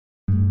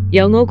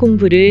영어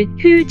공부를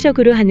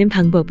효율적으로 하는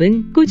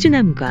방법은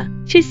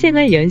꾸준함과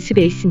실생활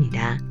연습에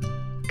있습니다.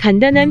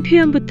 간단한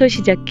표현부터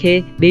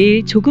시작해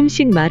매일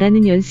조금씩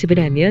말하는 연습을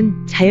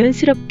하면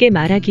자연스럽게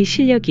말하기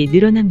실력이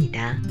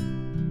늘어납니다.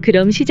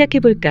 그럼 시작해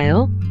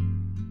볼까요?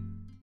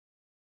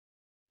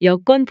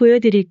 여권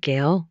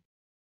보여드릴게요.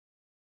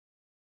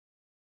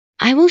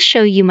 I will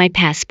show you my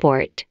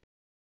passport.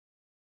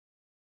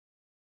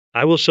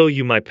 I will show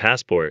you my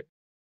passport.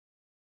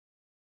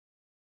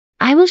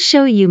 I will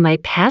show you my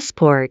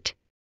passport.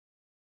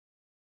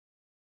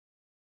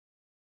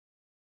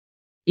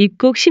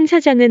 입국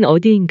심사장은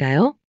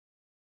어디인가요?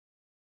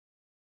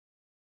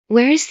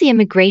 Where is the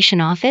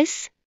immigration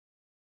office?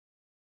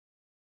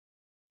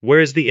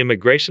 Where is the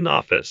immigration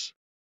office?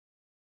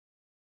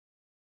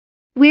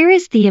 Where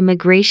is the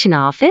immigration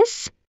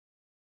office?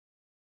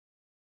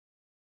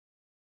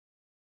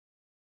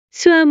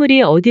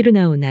 수화물이 어디로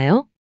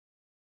나오나요?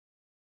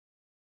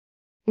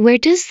 Where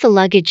does the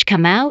luggage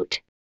come out?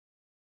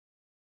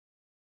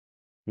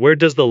 Where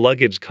does the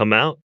luggage come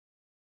out?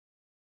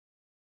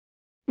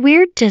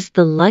 Where does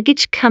the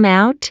luggage come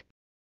out?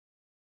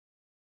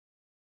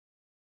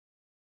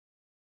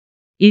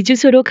 이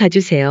주소로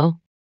가주세요.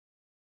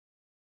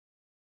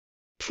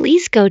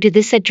 Please go to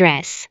this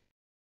address.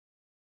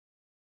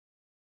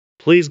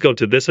 Please go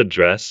to this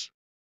address.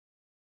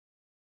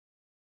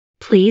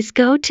 Please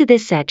go to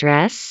this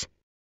address.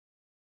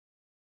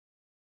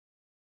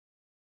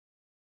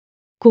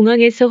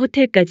 공항에서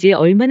호텔까지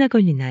얼마나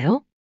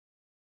걸리나요?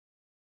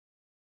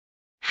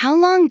 How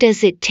long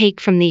does it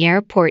take from the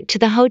airport to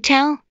the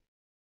hotel?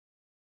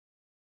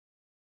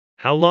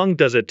 How long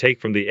does it take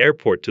from the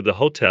airport to the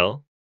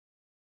hotel?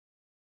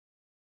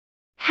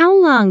 How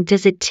long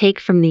does it take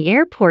from the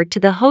airport to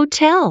the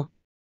hotel?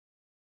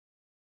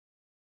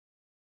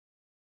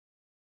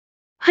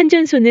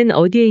 환전소는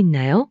어디에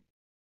있나요?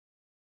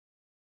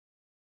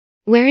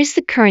 Where is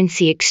the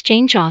currency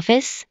exchange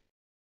office?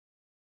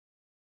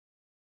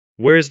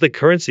 Where is the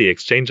currency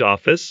exchange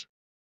office?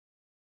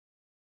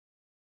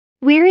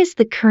 Where is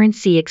the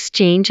currency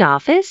exchange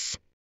office?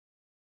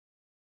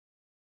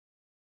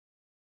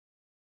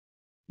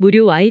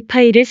 무료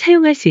와이파이를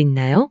사용할 수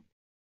있나요?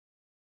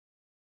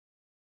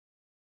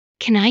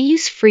 Can I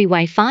use free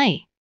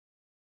Wi-Fi?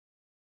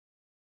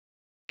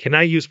 Can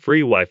I use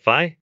free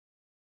Wi-Fi?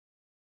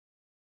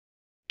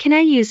 Can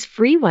I use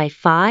free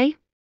Wi-Fi?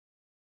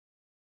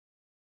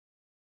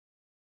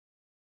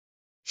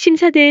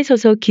 심사대에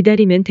서서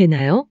기다리면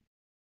되나요?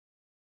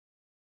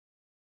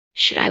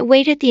 Should I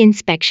wait at the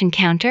inspection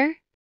counter?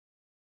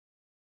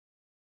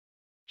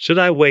 Should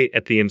I wait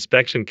at the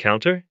inspection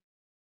counter?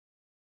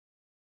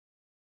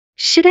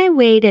 Should I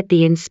wait at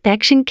the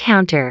inspection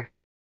counter?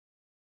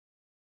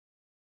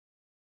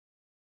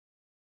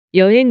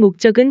 여행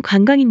목적은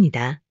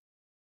관광입니다.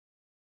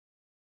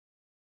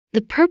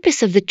 The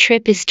purpose of the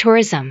trip is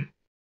tourism.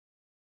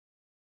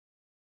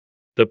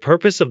 The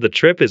purpose of the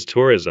trip is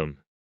tourism.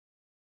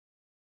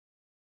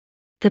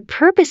 The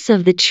purpose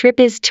of the trip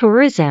is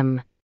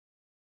tourism.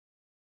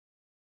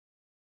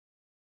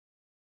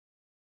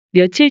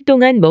 며칠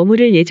동안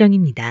머무를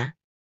예정입니다.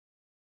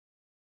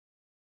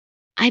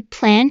 I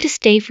plan to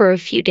stay for a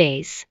few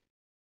days.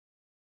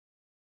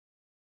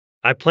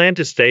 I plan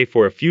to stay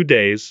for a few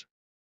days.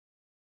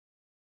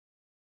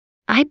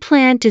 I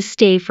plan to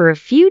stay for a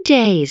few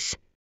days.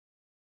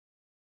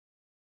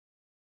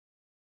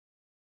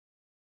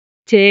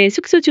 제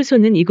숙소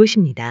주소는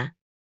이곳입니다.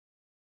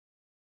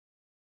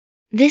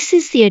 This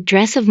is the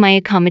address of my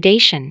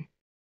accommodation.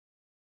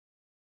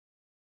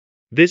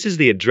 This is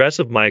the address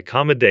of my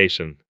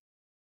accommodation.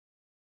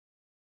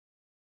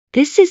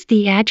 This is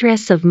the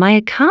address of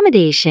my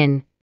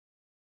accommodation.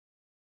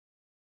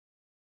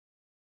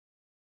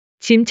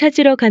 짐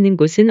찾으러 가는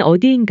곳은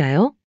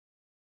어디인가요?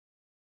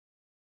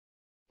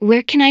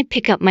 Where can I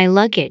pick up my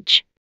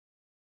luggage?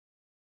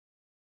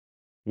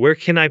 Where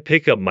can I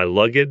pick up my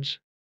luggage?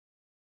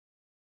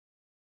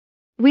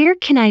 Where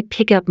can I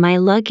pick up my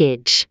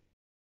luggage?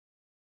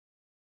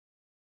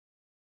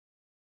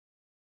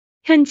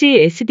 현지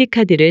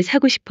SD카드를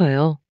사고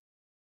싶어요.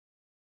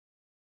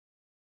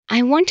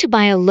 I want to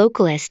buy a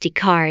local SD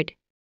card.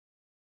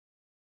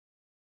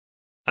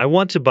 I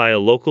want to buy a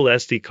local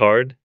SD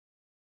card.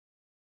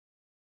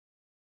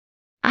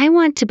 I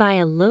want to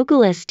buy a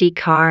local SD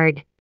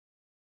card.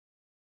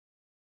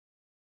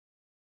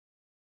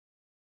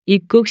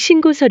 입국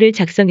신고서를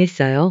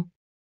작성했어요.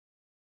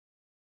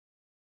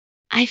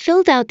 I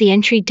filled out the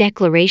entry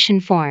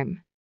declaration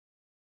form.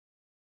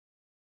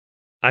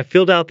 I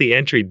filled out the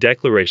entry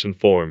declaration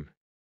form.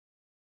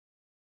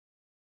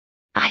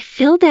 I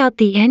filled out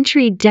the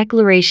entry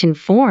declaration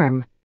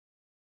form.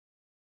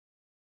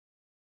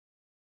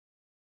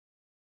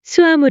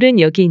 수화물은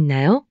여기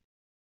있나요?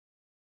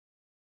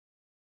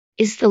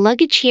 Is the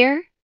luggage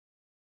here?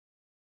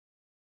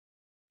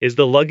 Is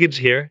the luggage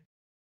here?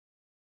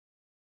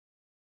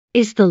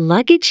 Is the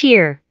luggage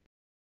here?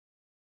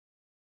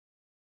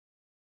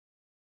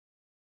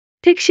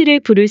 택시를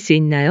부를 수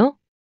있나요?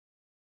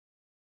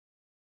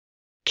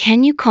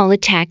 Can you call a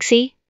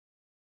taxi?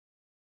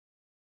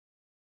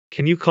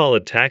 Can you call a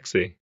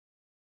taxi?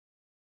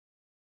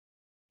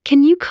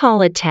 Can you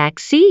call a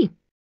taxi?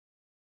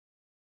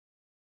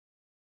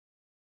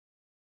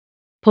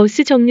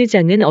 버스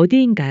정류장은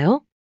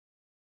어디인가요?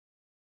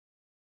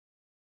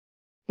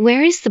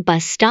 Where is the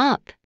bus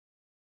stop?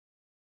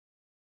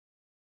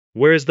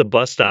 Where is the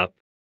bus stop?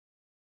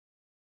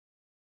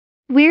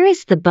 Where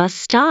is the bus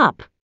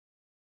stop?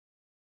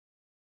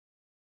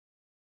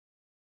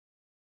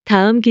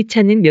 다음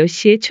기차는 몇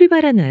시에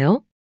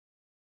출발하나요?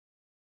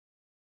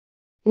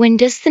 When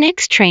does the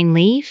next train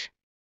leave?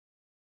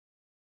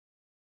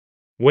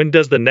 When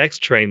does the next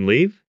train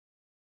leave?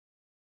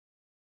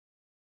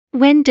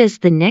 When does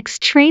the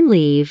next train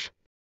leave?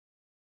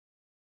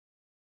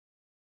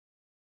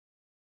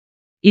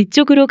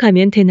 이쪽으로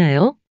가면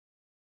되나요?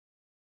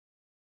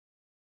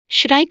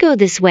 Should I go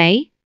this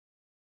way?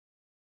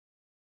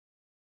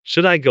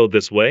 Should I go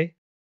this way?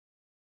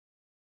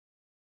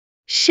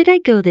 Should I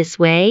go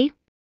this way?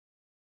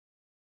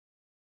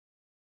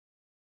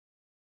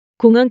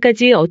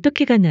 공항까지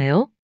어떻게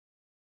가나요?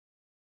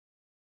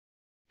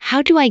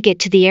 How do I get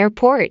to the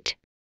airport?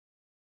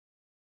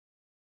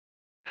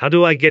 How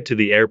do I get to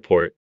the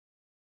airport?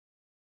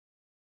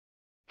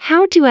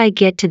 How do I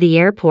get to the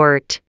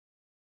airport?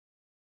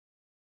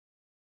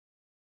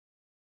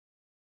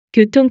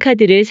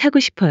 교통카드를 사고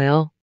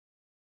싶어요.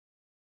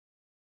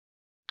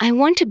 I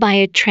want to buy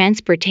a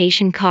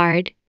transportation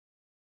card.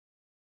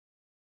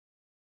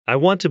 I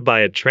want to buy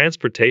a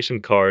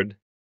transportation card.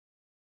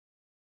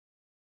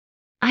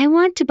 I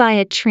want to buy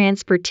a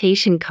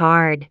transportation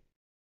card.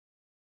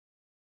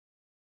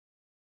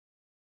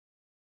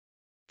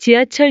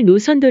 지하철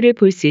노선도를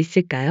볼 수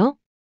있을까요?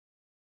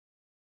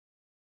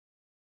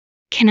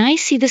 Can I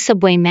see the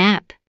subway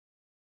map?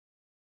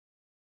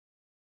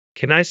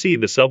 Can I see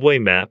the subway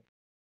map?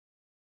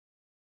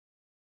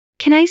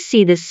 Can I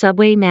see the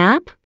subway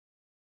map?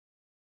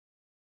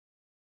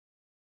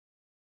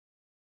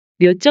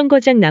 몇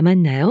정거장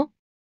남았나요?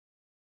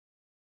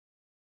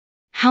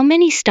 How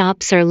many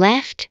stops are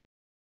left?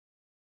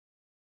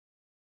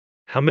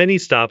 How many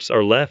stops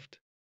are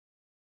left?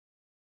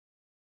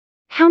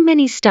 How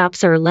many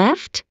stops are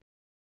left?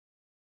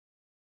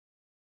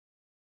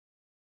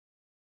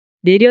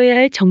 내려야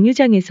할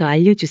정류장에서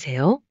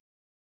알려주세요.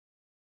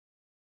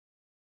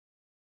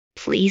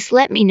 Please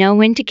let me know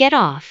when to get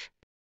off.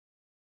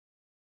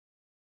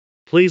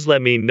 Please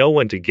let me know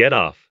when to get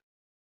off.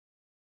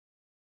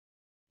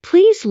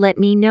 Please let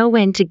me know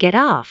when to get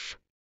off.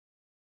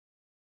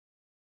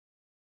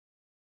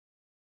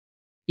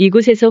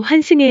 이곳에서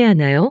환승해야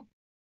하나요?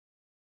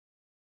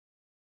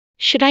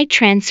 Should I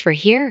transfer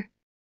here?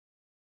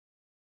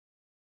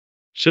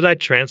 Should I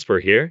transfer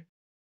here?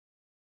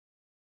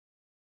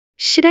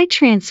 Should I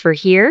transfer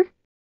here?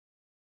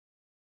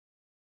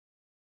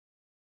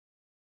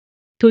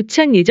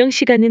 도착 예정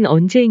시간은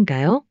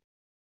언제인가요?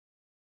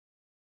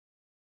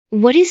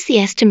 What is the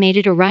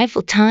estimated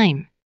arrival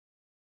time?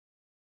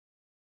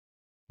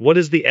 What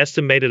is the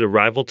estimated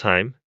arrival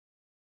time?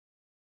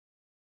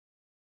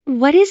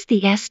 What is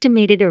the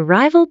estimated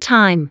arrival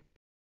time?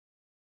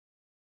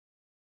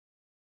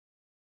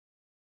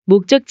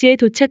 목적지에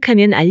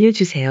도착하면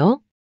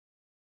알려주세요.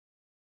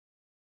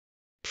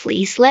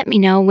 Please let me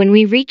know when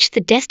we reach the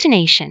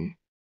destination.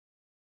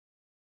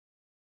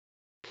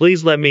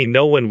 Please let me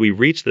know when we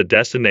reach the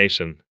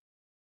destination.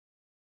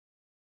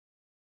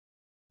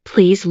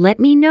 Please let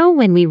me know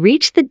when we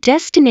reach the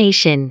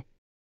destination.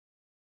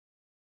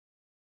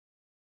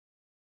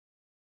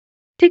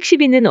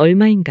 택시비는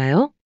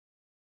얼마인가요?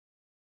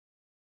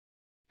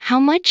 How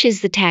much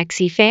is the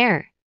taxi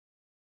fare?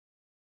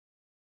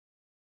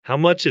 How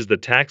much is the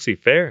taxi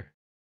fare?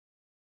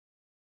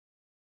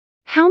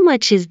 How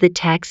much is the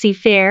taxi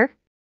fare?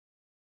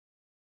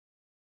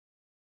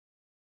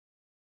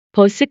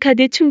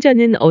 버스카드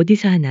충전은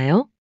어디서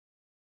하나요?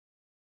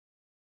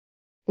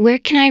 Where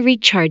can I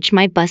recharge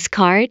my bus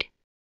card?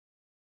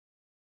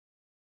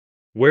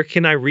 Where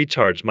can I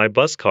recharge my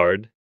bus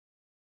card?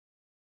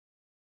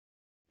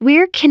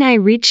 Where can I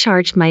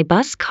recharge my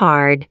bus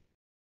card?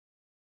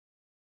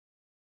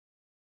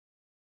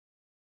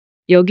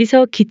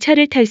 여기서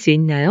기차를 탈 수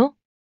있나요?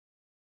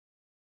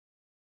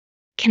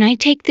 Can I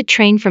take the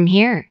train from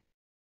here?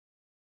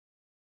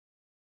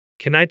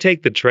 Can I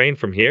take the train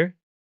from here?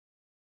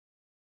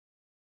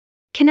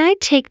 Can I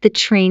take the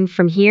train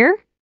from here?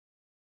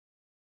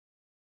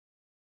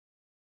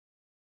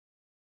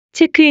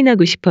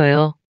 체크인하고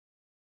싶어요.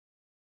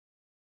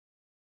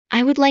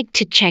 I would like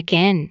to check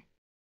in.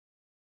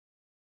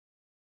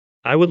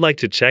 I would like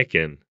to check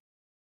in.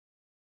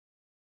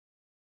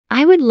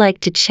 I would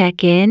like to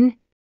check in.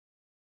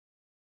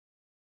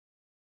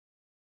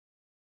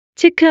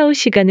 체크아웃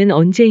시간은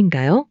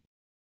언제인가요?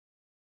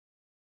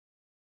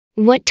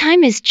 What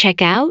time is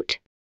checkout?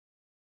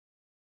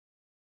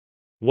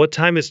 What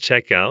time is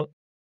checkout?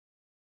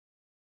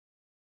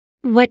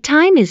 What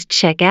time is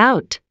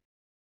checkout?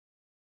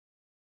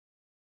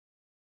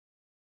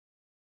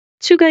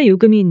 추가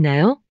요금이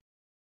있나요?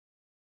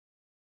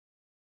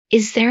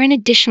 Is there an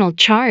additional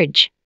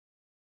charge?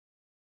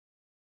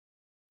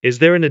 Is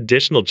there an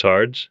additional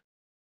charge?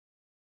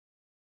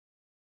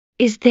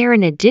 Is there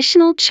an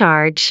additional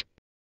charge?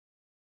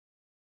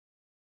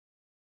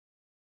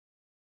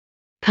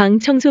 방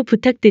청소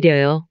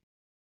부탁드려요.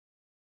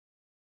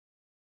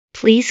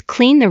 Please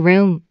clean the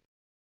room.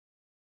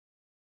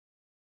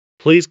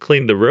 Please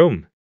clean the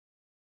room.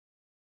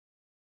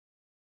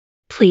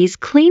 Please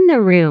clean the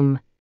room.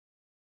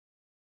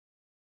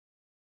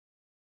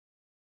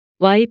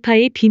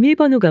 와이파이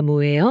비밀번호가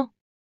뭐예요?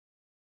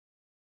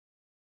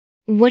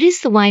 What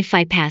is the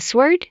Wi-Fi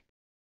password?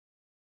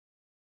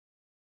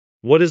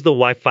 What is the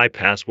Wi-Fi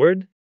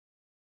password?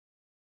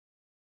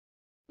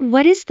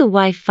 What is the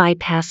Wi-Fi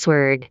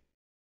password?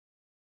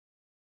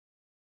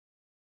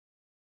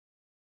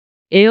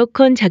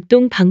 에어컨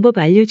작동 방법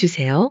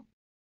알려주세요.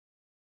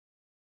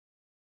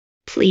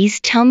 Please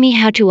tell me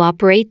how to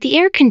operate the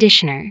air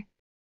conditioner.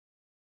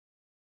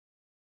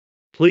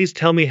 Please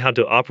tell me how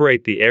to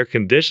operate the air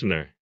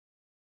conditioner.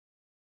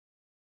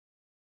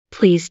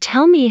 Please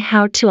tell me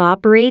how to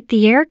operate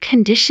the air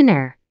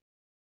conditioner.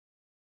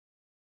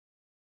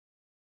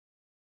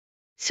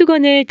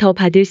 수건을 더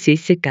받을 수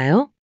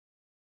있을까요?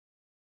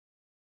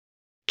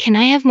 Can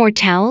I have more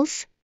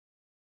towels?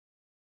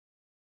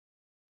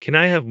 Can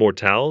I have more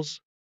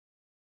towels?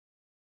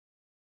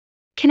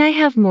 Can I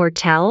have more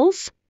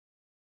towels?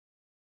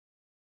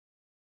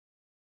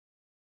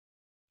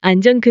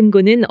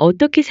 안전금고는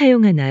어떻게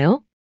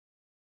사용하나요?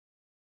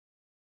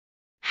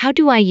 How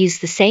do I use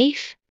the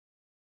safe?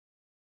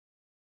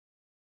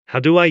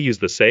 How do I use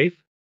the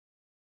safe?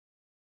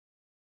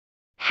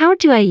 How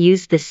do I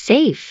use the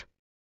safe?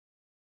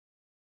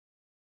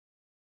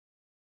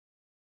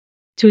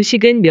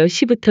 조식은 몇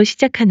시부터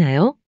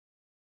시작하나요?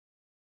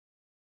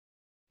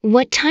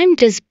 What time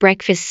does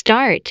breakfast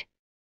start?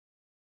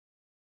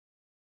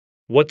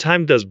 What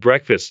time does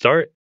breakfast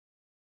start?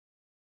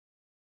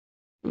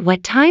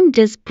 What time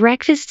does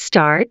breakfast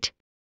start?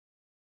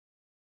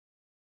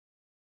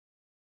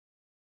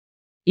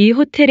 이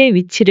호텔의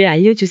위치를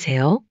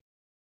알려주세요.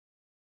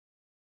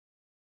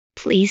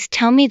 Please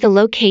tell me the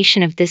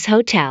location of this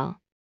hotel.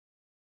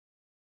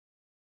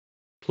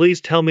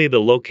 Please tell me the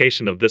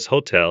location of this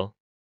hotel.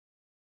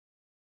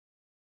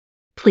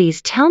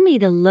 Please tell me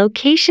the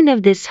location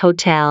of this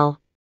hotel.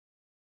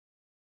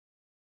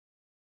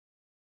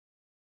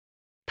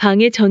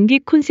 방에 전기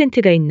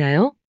콘센트가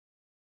있나요?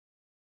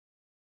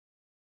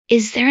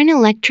 Is there an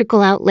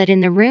electrical outlet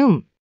in the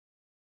room?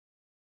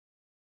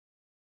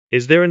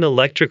 Is there an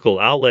electrical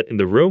outlet in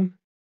the room?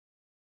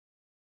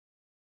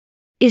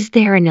 Is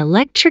there an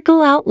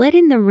electrical outlet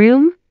in the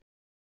room?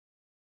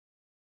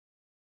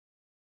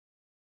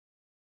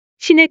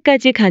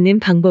 시내까지 가는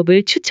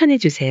방법을 추천해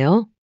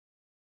주세요.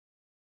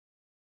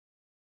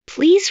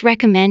 Please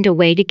recommend a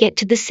way to get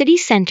to the city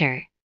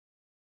center.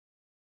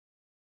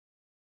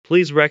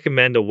 Please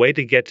recommend a way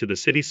to get to the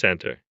city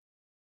center.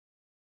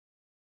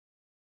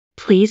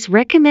 Please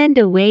recommend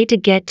a way to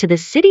get to the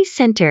city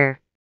center.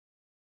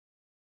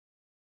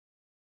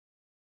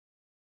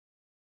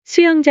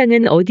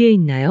 수영장은 어디에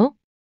있나요?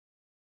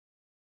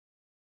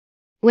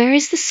 Where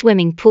is the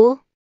swimming pool?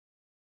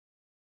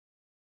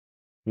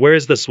 Where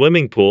is the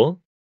swimming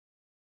pool?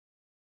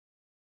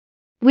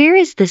 Where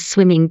is the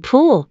swimming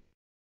pool?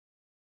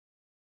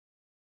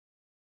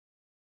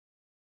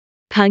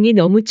 방이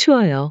너무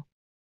추워요.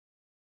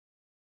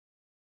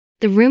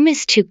 The room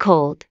is too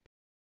cold.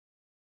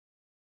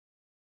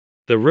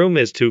 The room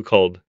is too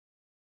cold.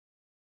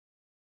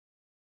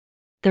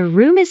 The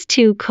room is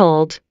too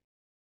cold.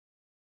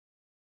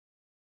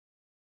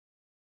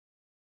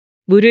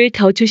 물을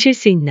더 주실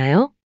수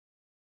있나요?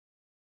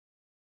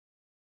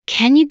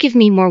 Can you give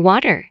me more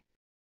water?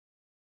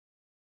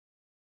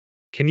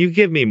 Can you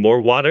give me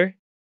more water?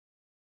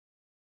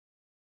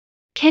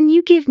 Can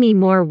you give me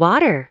more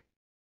water?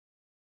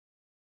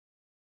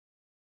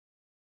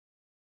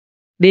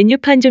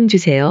 메뉴판 좀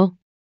주세요.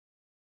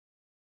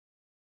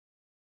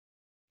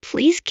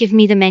 Please give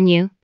me the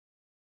menu.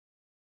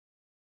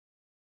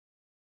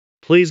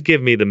 Please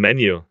give me the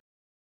menu.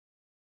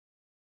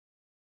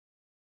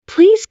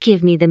 Please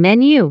give me the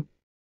menu.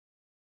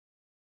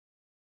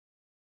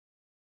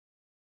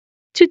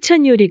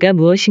 추천 요리가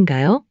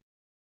무엇인가요?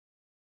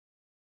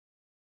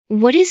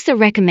 What is the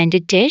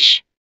recommended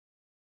dish?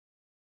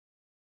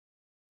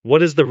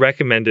 What is the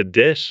recommended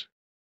dish?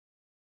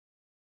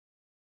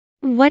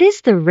 What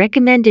is the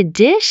recommended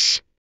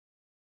dish?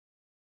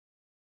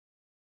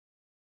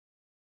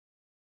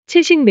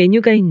 채식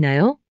메뉴가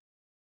있나요?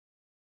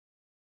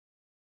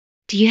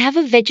 Do you have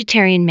a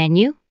vegetarian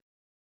menu?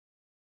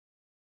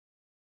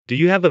 Do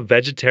you have a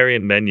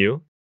vegetarian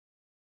menu?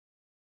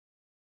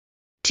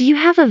 Do you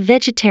have a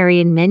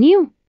vegetarian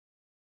menu?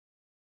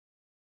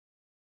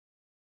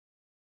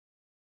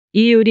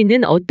 이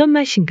요리는 어떤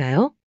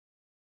맛인가요?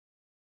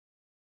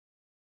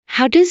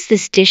 How does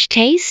this dish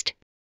taste?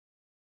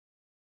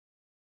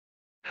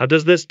 How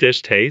does this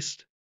dish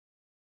taste?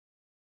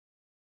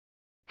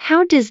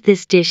 How does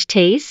this dish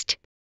taste?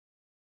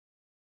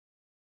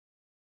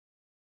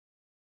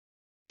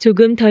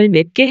 조금 덜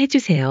맵게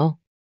해주세요.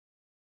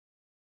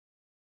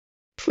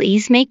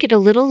 Please make it a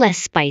little less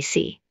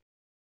spicy.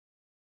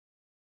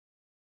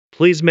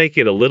 Please make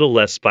it a little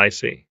less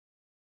spicy.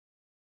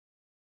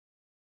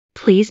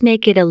 Please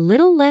make it a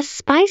little less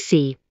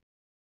spicy.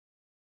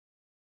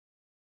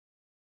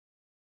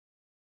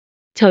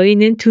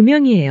 저희는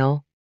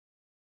 2명이에요.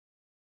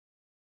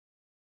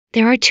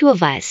 There are two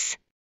of us.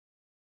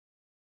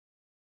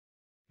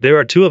 There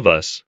are two of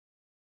us.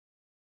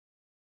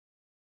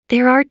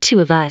 There are two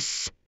of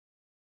us.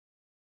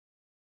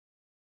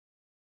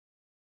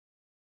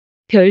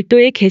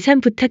 별도의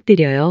계산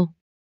부탁드려요.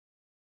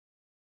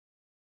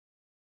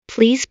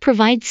 Please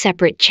provide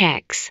separate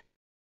checks.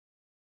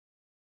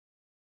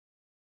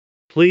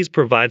 Please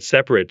provide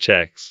separate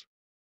checks.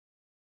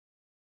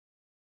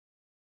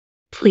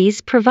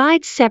 Please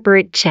provide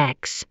separate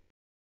checks.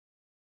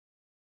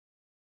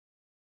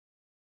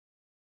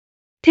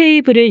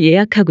 테이블을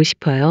예약하고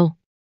싶어요.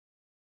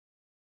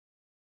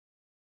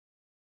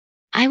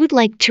 I would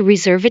like to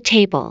reserve a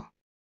table.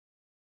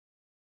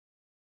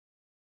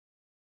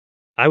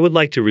 I would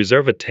like to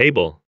reserve a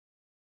table.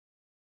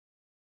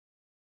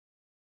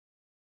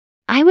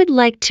 I would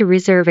like to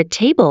reserve a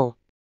table.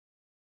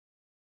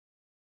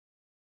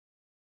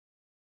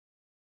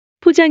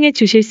 포장해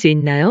주실 수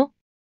있나요?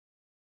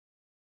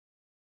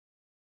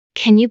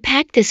 Can you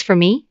pack this for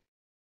me?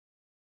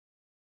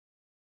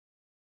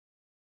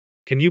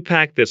 Can you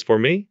pack this for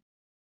me?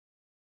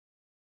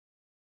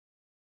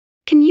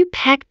 Can you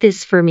pack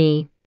this for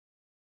me?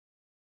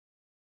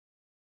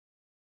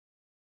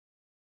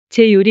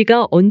 제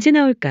요리가 언제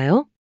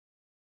나올까요?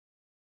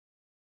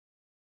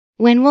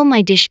 When will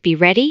my dish be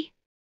ready?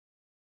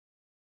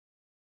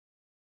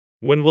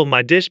 When will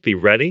my dish be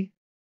ready?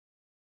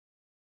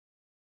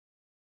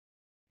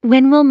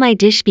 When will my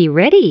dish be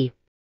ready?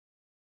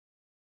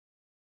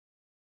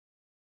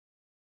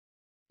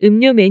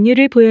 음료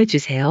메뉴를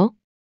보여주세요.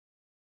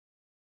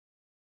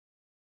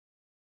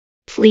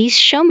 Please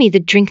show me the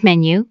drink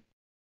menu.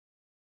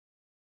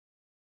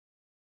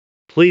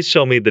 Please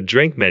show me the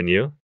drink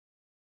menu.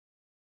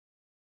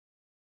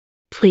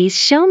 Please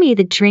show me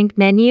the drink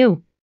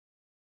menu.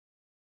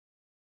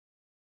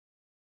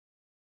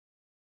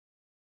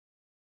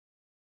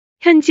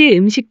 현지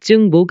음식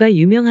중 뭐가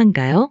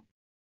유명한가요?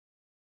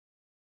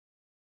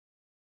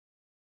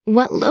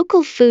 What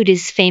local food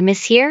is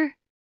famous here?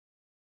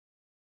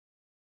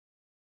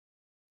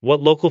 What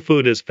local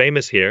food is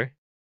famous here?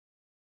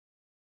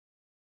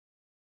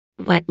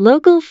 What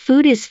local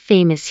food is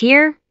famous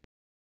here?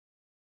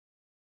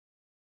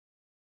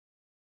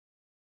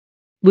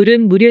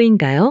 물은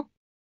무료인가요?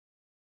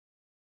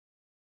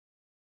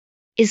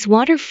 Is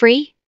water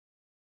free?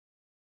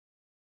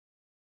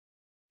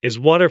 Is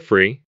water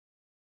free?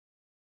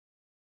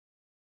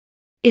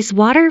 Is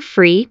water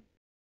free?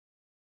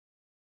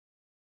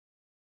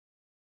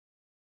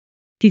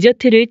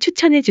 디저트를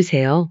추천해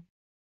주세요.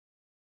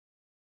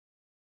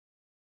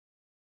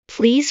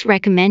 Please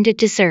recommend a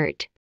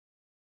dessert.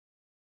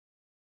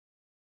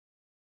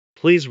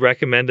 Please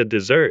recommend a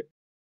dessert.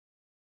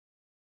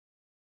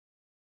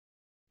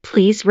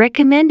 Please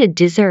recommend a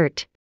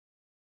dessert.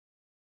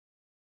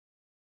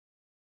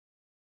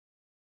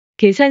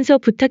 계산서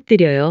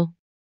부탁드려요.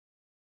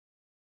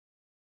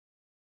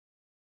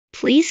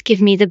 Please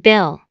give me the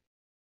bill.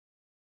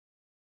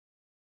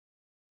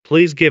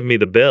 Please give me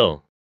the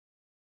bill.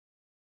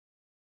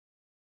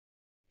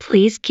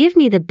 Please give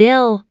me the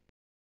bill.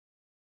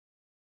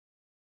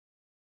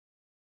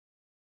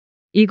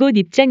 이곳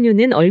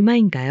입장료는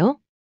얼마인가요?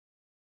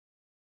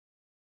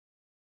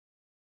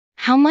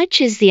 How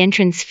much is the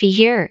entrance fee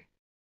here?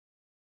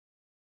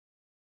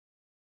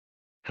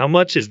 How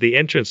much is the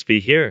entrance fee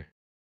here?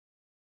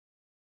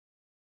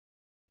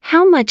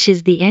 How much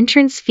is the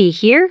entrance fee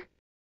here?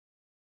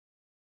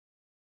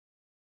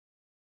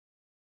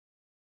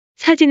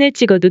 사진을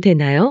찍어도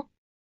되나요?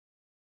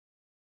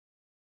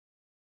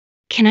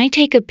 Can I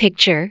take a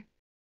picture?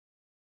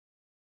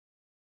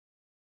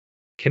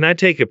 Can I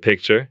take a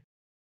picture?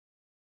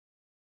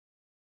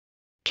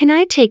 Can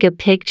I take a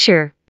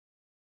picture?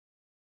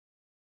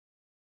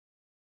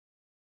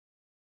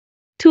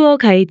 투어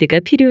가이드가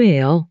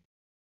필요해요.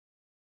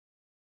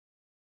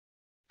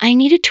 I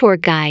need a tour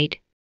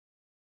guide.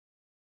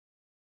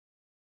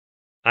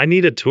 I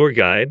need a tour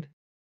guide.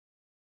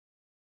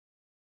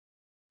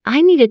 I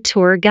need a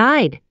tour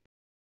guide.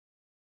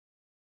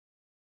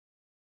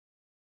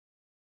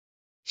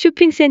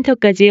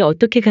 쇼핑센터까지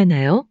어떻게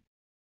가나요?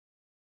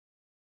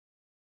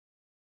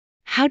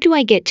 How do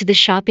I get to the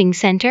shopping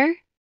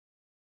center?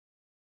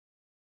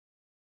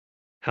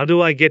 How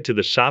do I get to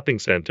the shopping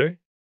center?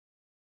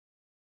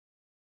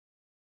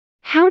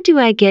 How do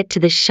I get to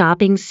the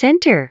shopping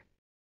center?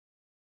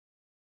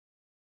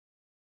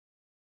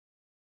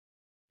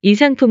 이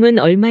상품은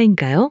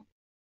얼마인가요?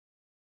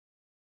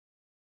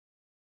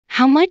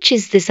 How much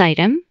is this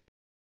item?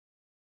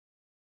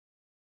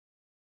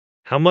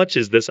 How much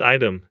is this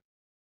item?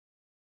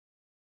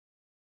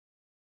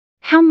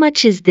 How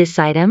much is this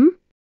item?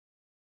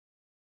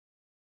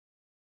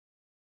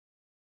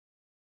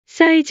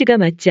 사이즈가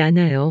맞지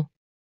않아요.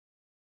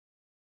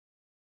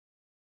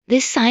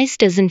 This size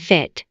doesn't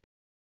fit.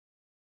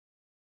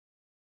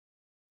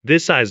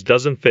 This size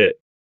doesn't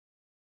fit.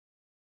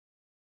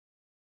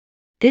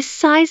 This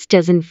size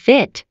doesn't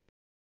fit.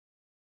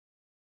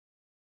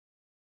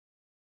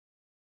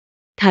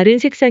 다른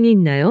색상이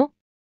있나요?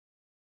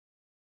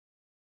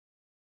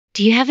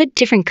 Do you have a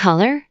different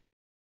color?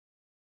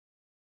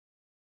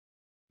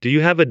 Do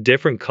you have a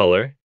different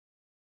color?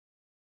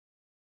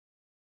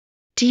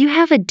 Do you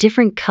have a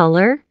different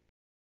color?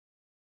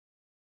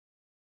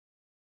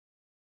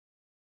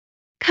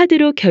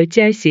 카드로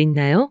결제할 수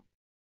있나요?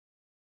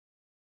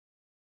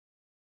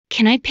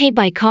 Can I pay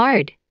by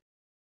card?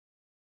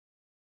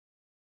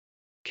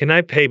 Can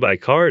I pay by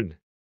card?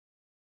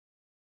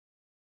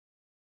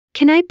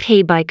 Can I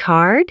pay by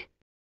card?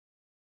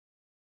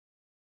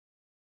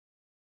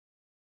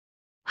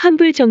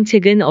 환불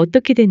정책은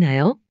어떻게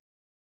되나요?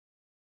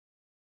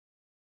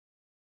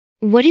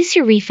 What is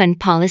your refund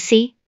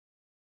policy?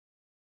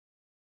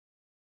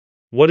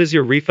 What is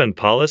your refund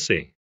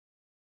policy?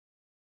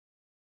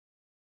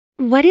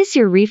 What is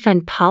your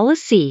refund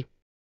policy?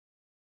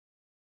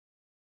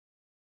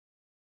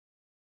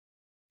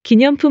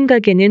 기념품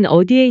가게는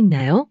어디에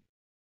있나요?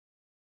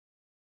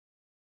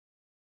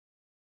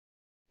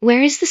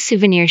 Where is the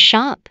souvenir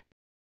shop?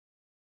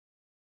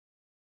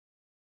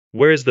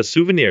 Where is the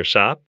souvenir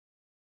shop?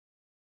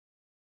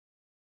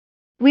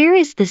 Where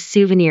is the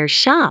souvenir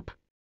shop?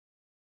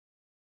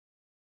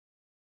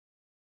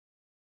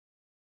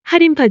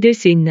 할인 받을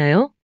수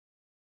있나요?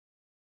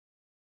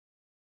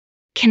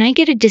 Can I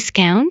get a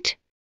discount?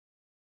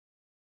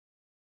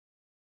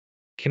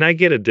 Can I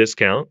get a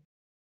discount?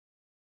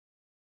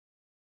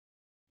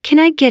 Can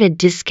I get a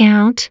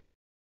discount?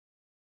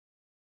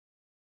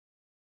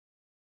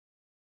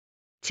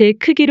 제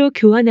크기로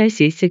교환할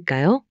수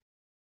있을까요?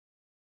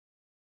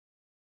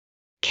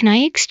 Can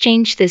I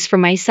exchange this for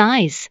my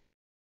size?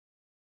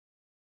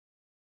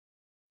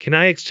 Can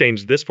I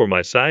exchange this for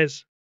my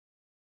size?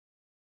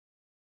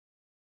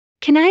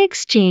 Can I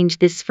exchange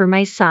this for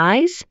my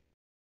size?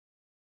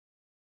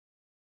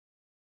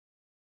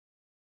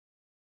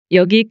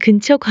 여기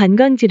근처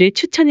관광지를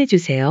추천해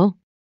주세요.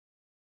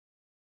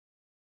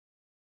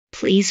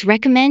 Please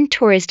recommend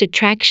tourist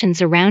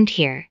attractions around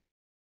here.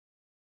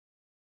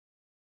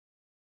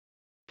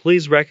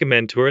 Please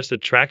recommend tourist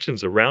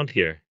attractions around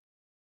here.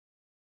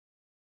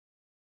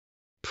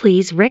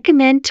 Please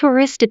recommend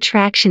tourist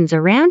attractions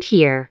around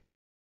here.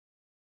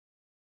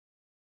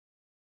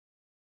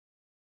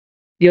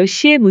 몇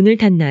시에 문을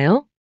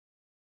닫나요?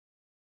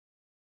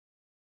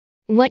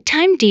 What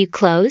time do you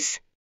close?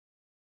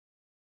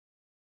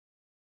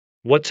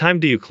 What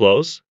time do you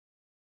close?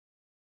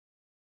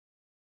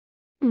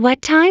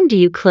 What time do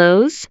you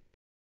close?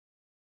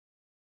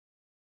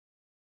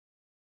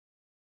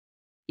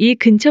 이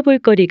근처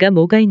볼거리가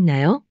뭐가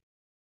있나요?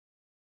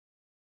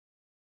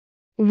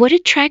 What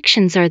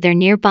attractions are there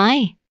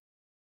nearby?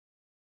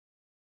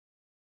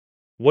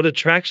 What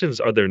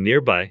attractions are there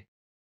nearby?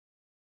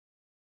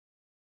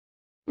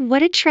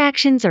 What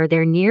attractions are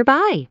there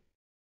nearby?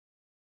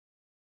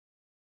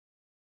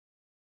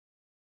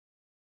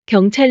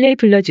 경찰을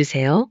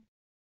불러주세요.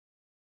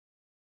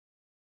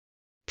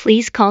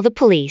 Please call the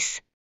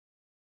police.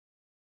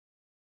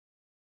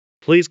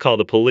 Please call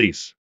the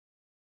police.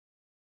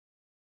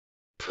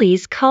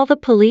 Please call the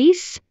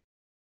police.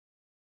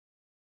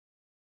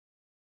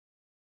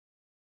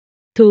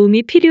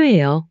 도움이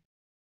필요해요.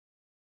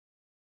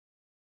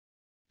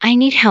 I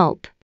need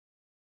help.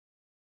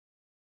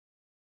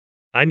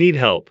 I need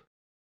help.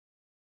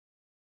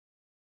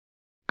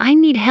 I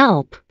need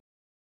help.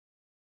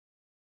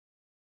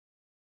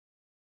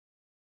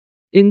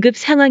 응급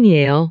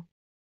상황이에요.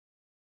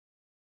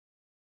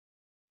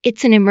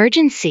 It's an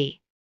emergency.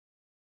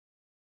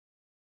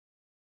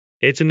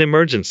 It's an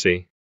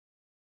emergency.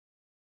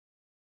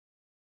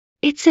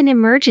 It's an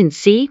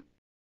emergency.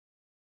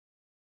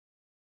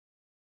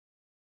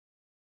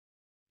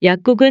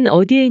 약국은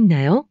어디에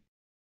있나요?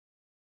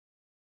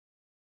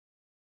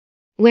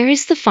 Where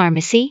is the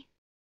pharmacy?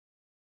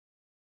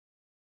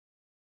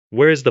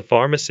 Where is the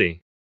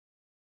pharmacy?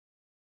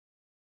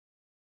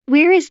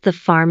 Where is the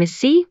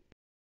pharmacy?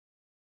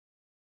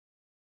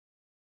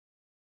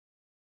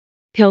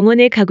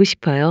 병원에 가고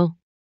싶어요.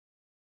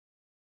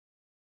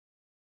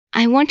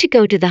 I want to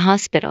go to the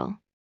hospital.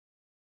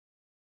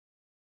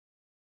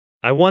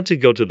 I want to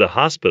go to the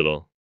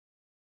hospital.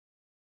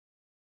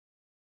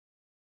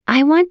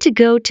 I want to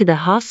go to the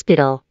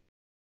hospital.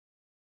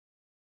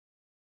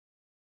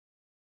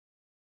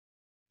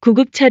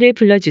 구급차를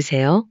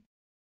불러주세요.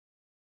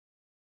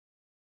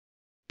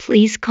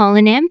 Please call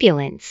an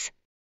ambulance.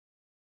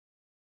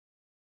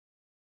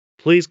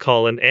 Please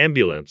call an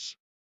ambulance.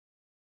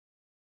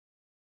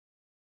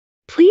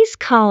 Please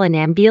call an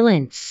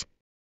ambulance.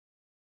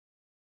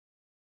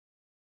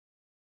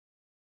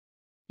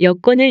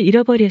 여권을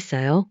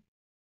잃어버렸어요.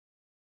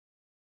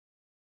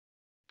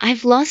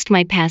 I've lost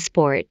my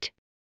passport.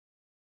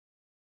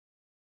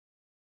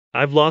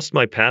 I've lost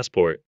my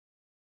passport.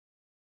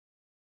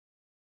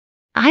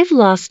 I've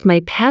lost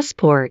my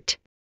passport.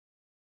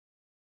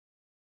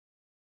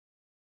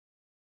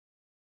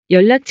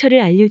 연락처를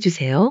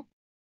알려주세요.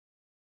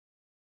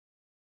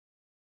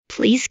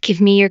 Please give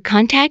me your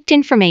contact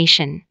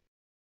information.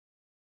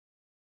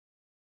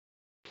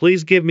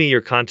 Please give me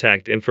your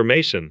contact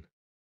information.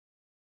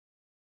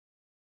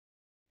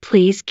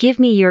 Please give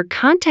me your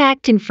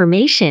contact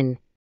information.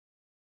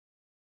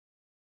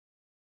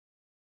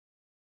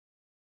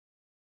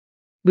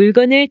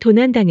 물건을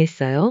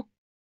도난당했어요.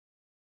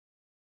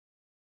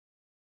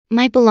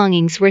 My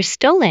belongings were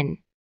stolen.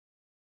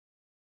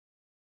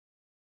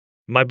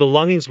 My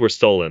belongings were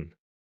stolen.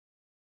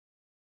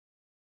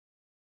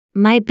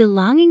 My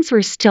belongings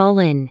were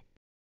stolen.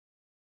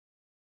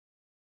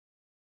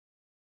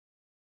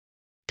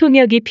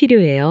 통역이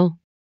필요해요.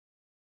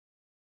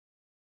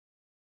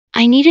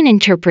 I need an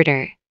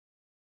interpreter.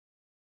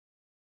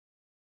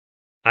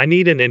 I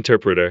need an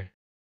interpreter.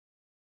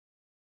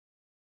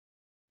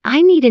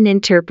 I need an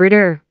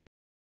interpreter.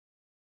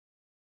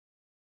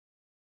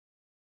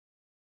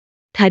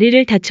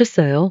 다리를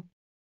다쳤어요.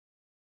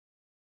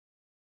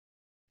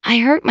 I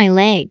hurt my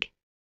leg.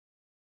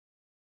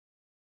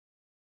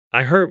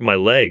 I hurt my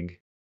leg.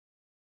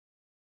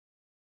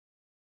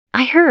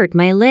 I hurt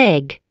my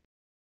leg.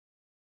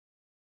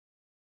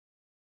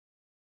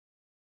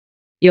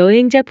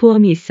 여행자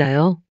보험이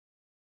있어요.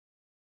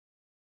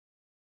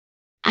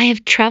 I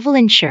have travel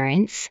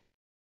insurance.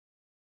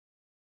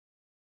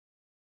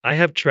 I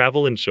have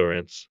travel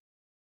insurance.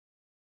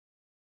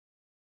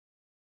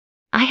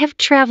 I have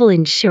travel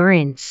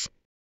insurance.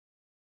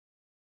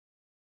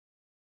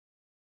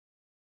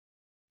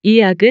 이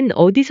약은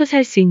어디서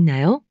살 수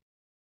있나요?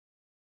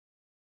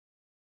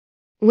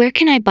 Where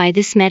can I buy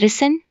this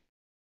medicine?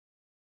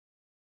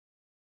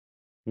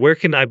 Where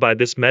can I buy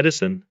this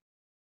medicine?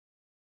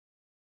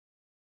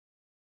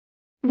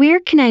 Where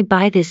can I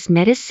buy this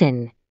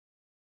medicine?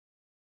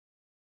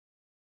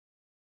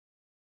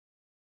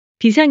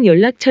 비상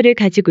연락처를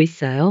가지고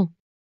있어요.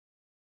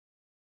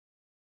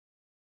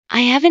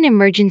 I have an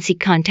emergency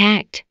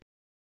contact.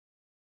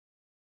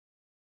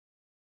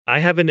 I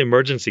have an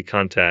emergency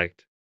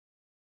contact.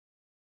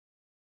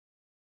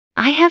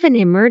 I have an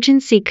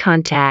emergency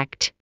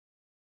contact.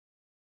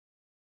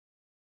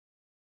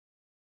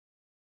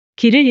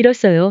 길을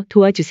잃었어요.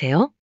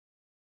 도와주세요.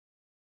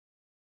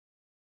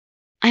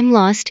 I'm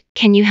lost.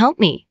 Can you help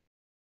me?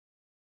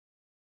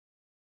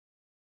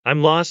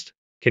 I'm lost.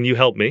 Can you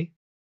help me?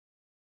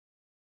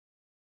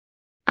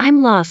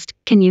 I'm lost.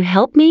 Can you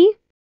help me?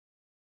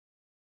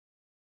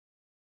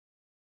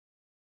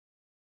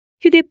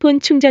 휴대폰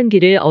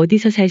충전기를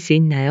어디서 살 수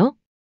있나요?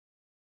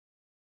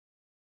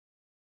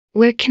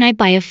 Where can I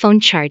buy a phone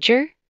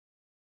charger?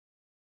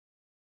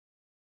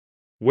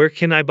 Where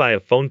can I buy a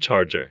phone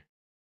charger?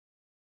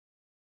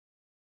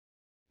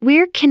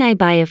 Where can I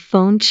buy a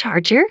phone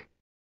charger?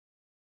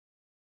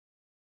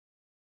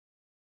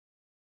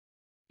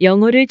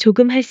 영어를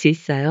조금 할 수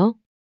있어요.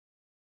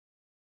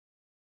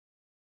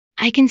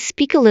 I can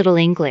speak a little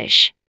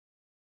English.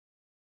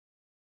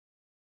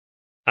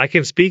 I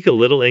can speak a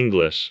little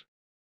English.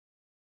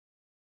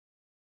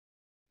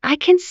 I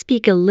can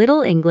speak a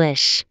little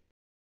English.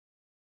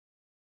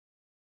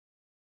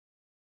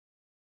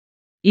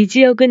 이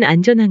지역은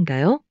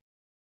안전한가요?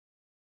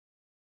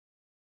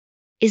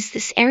 Is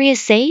this area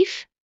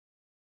safe?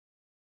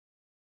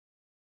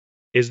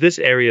 Is this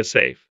area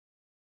safe?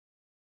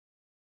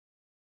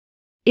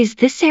 Is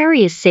this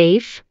area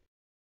safe?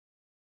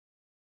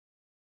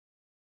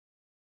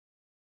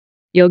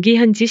 여기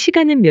현지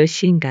시간은 몇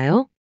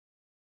시인가요?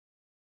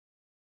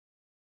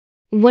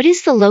 What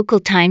is the local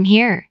time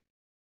here?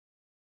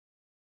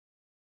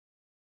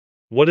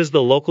 What is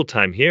the local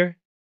time here?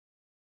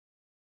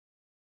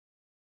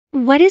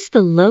 What is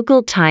the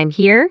local time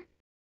here?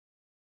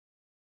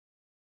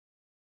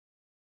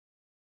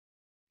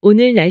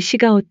 오늘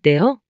날씨가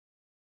어때요?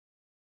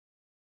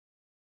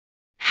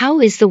 How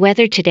is the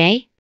weather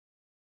today?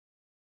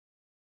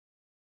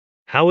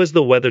 How is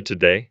the weather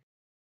today?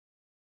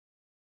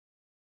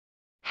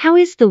 How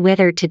is the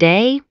weather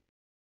today?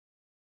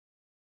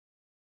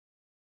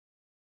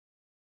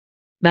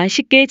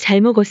 맛있게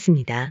잘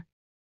먹었습니다.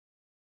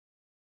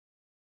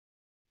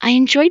 I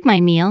enjoyed my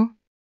meal.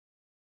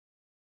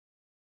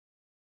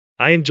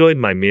 I enjoyed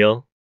my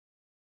meal.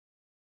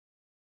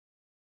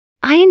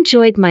 I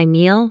enjoyed my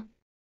meal.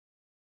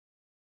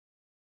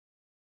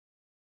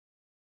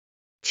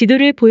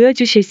 지도를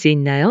보여주실 수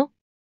있나요?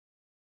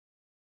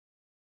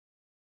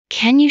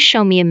 Can you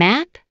show me a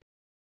map?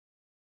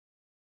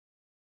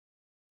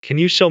 Can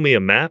you show me a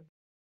map?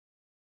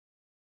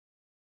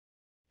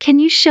 Can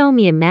you show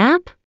me a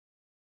map?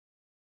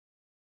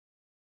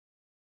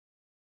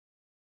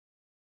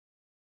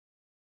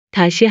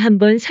 다시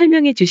한번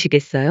설명해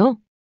주시겠어요?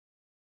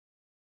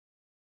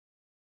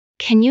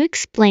 Can you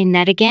explain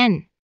that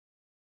again?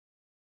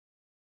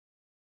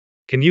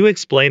 Can you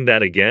explain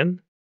that again?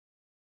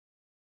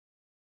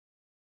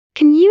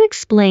 Can you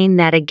explain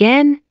that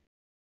again?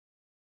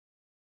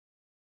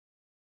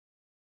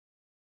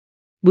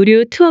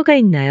 무료 투어가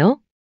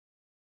있나요?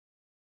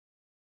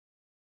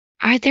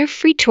 Are there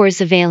free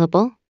tours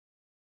available?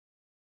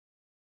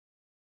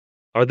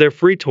 Are there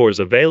free tours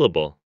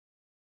available?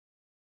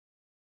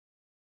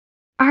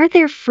 Are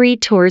there free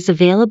tours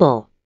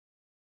available?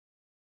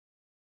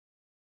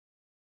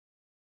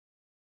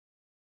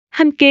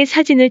 함께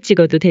사진을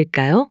찍어도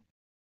될까요?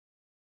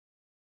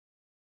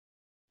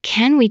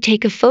 Can we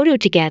take a photo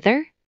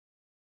together?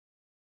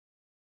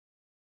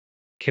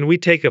 Can we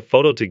take a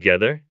photo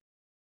together?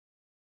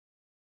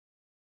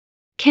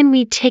 Can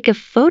we take a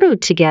photo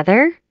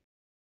together?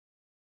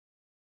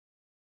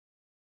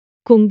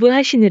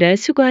 공부하시느라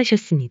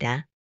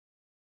수고하셨습니다.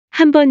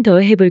 한 번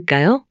더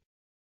해볼까요?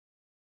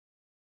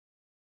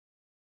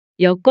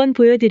 여권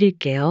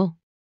보여드릴게요.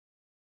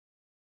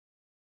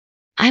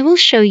 I will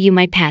show you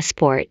my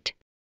passport.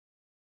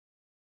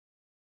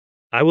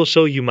 I will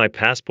show you my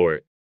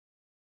passport.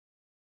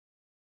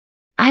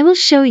 I will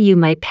show you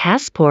my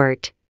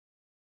passport.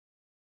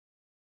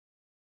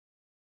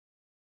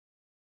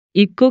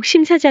 입국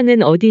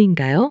심사장은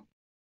어디인가요?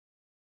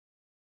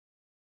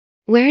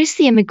 Where is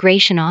the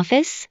immigration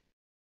office?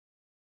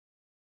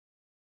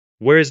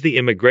 Where is the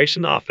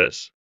immigration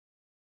office?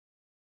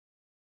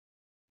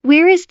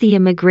 Where is the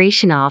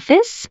immigration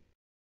office?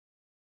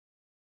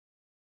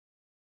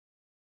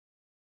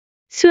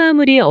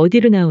 수화물이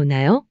어디로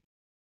나오나요?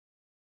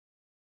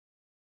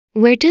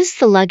 Where does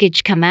the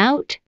luggage come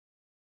out?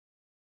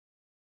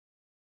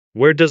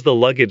 Where does the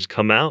luggage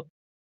come out?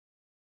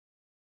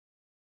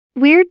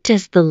 Where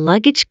does the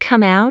luggage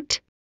come out?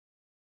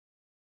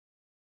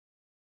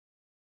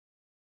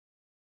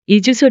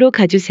 이 주소로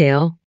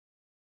가주세요.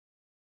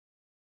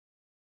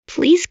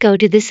 Please go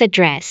to this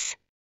address.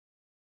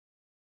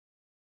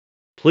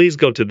 Please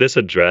go to this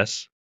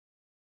address.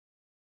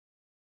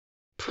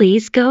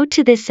 Please go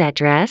to this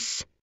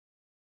address.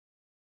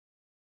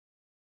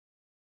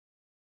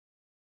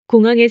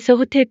 공항에서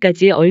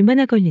호텔까지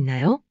얼마나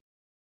걸리나요?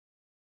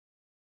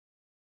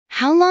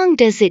 How long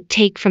does it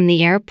take from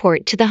the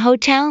airport to the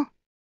hotel?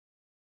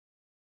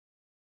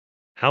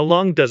 How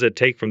long does it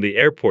take from the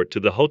airport to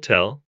the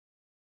hotel?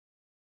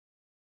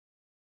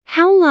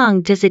 How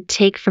long does it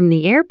take from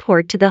the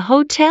airport to the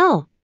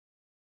hotel?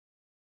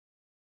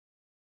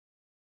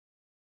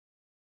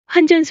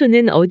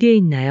 환전소는 어디에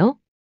있나요?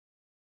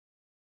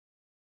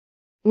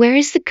 Where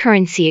is the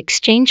currency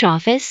exchange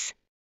office?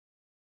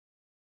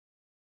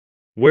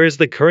 Where is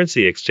the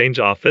currency exchange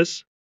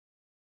office?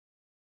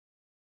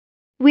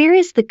 Where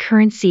is the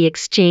currency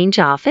exchange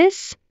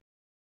office?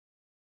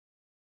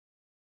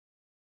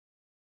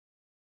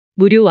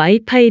 무료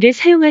와이파이를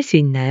사용할 수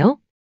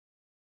있나요?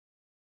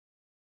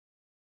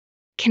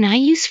 Can I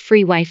use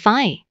free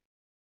Wi-Fi?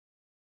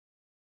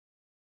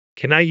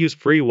 Can I use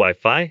free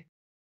Wi-Fi?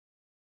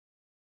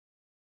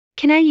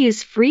 Can I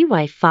use free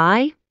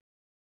Wi-Fi?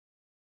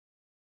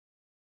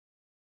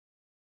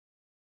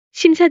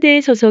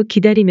 심사대에 서서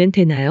기다리면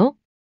되나요?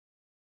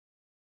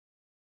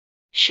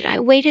 Should I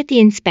wait at the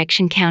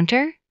inspection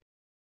counter?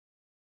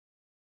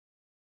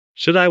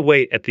 Should I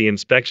wait at the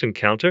inspection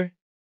counter?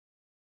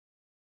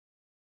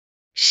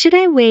 Should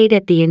I wait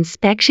at the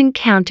inspection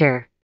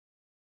counter?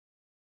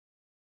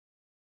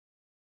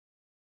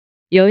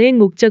 여행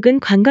목적은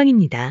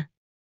관광입니다.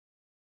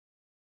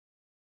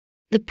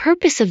 The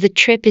purpose of the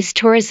trip is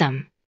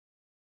tourism.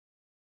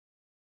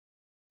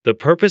 The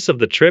purpose of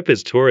the trip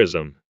is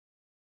tourism.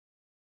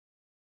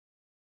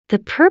 The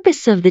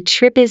purpose of the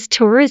trip is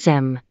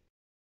tourism.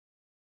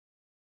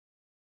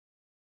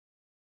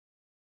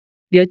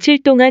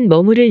 며칠 동안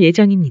머무를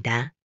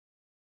예정입니다.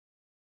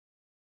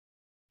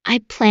 I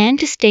plan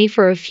to stay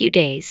for a few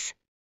days.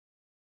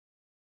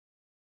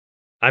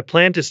 I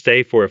plan to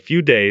stay for a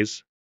few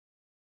days.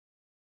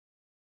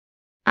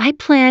 I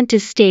plan to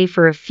stay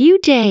for a few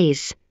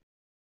days.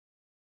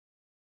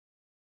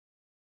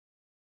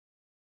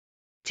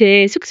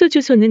 제 숙소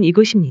주소는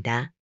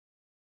이곳입니다.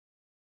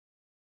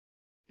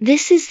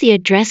 This is the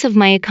address of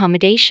my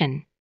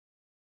accommodation.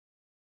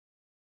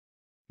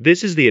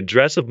 This is the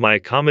address of my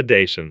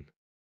accommodation.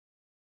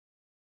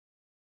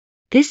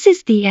 This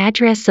is the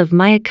address of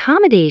my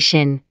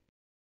accommodation.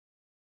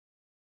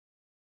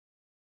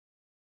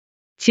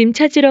 짐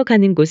찾으러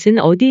가는 곳은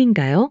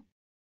어디인가요?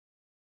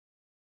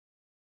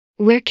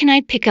 Where can I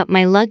pick up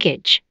my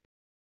luggage?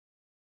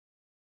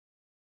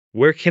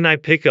 Where can I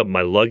pick up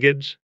my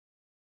luggage?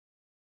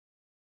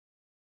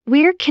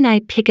 Where can I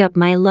pick up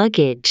my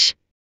luggage?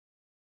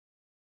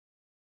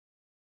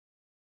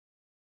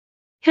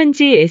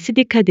 현지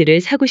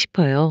SD카드를 사고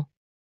싶어요.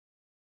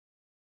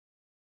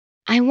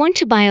 I want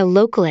to buy a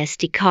local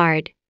SD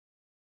card.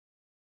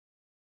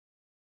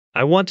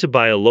 I want to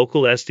buy a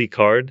local SD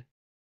card.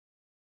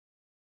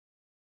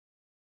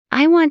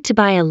 I want to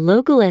buy a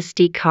local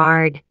SD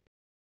card.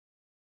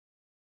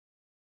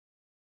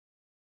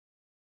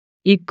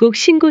 입국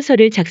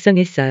신고서를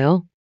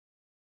작성했어요.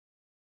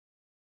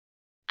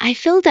 I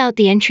filled out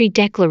the entry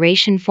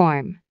declaration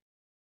form.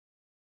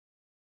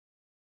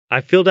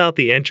 I filled out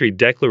the entry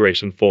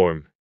declaration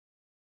form.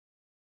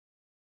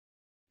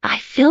 I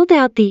filled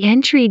out the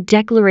entry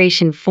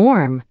declaration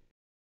form.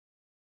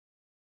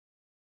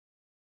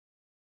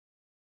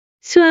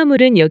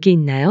 수화물은 여기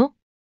있나요?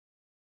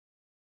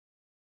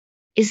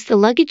 Is the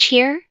luggage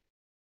here?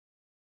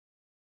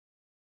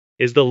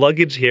 Is the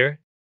luggage here?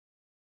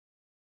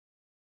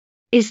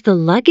 Is the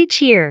luggage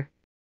here?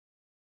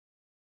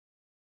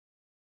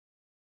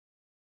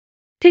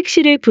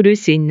 택시를 부를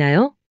수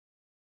있나요?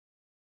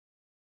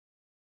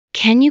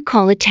 Can you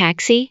call a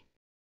taxi?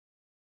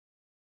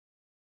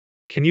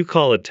 Can you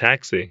call a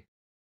taxi?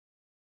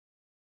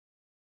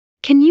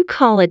 Can you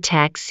call a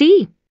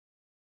taxi?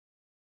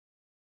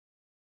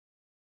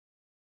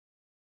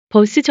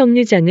 버스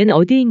정류장은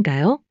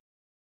어디인가요?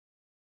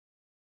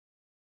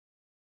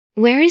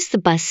 Where is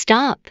the bus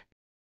stop?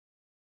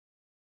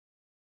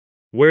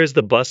 Where is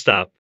the bus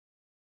stop?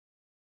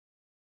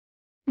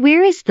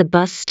 Where is the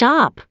bus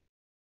stop?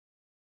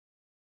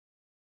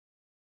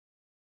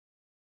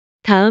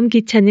 다음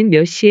기차는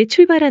몇 시에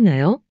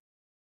출발하나요?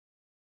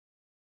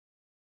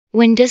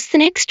 When does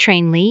the next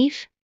train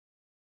leave?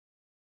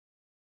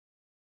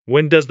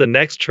 When does the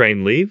next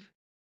train leave?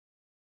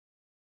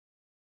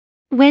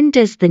 When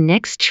does the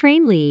next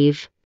train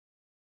leave?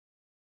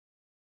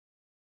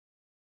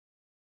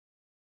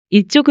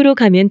 이쪽으로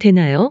가면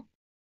되나요?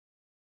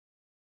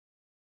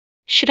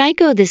 Should I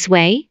go this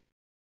way?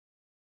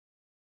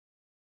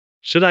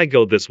 Should I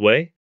go this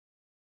way?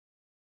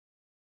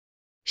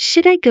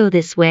 Should I go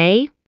this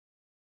way?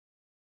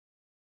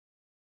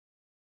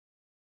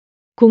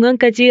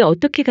 공항까지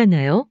어떻게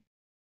가나요?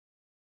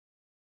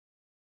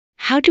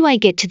 How do I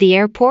get to the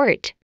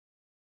airport?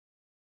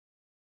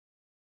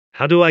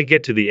 How do I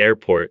get to the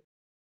airport?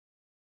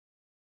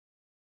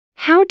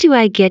 How do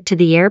I get to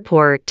the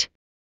airport?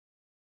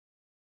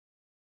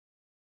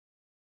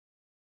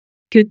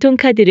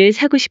 교통카드를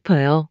사고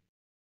싶어요.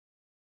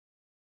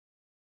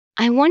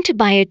 I want to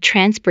buy a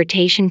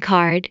transportation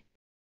card.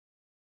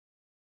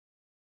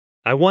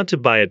 I want to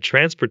buy a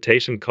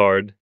transportation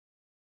card.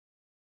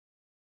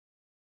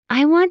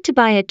 I want to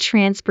buy a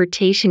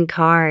transportation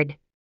card.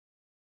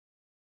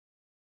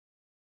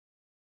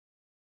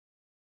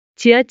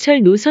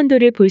 지하철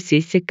노선도를 볼 수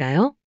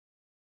있을까요?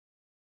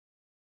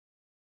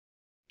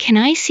 Can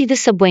I see the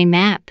subway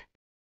map?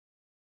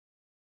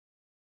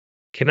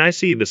 Can I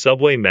see the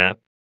subway map?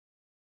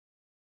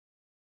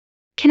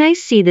 Can I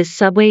see the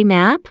subway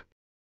map?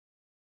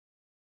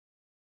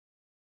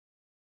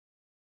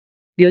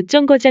 몇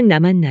정거장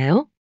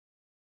남았나요?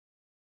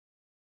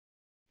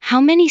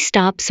 How many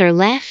stops are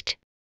left?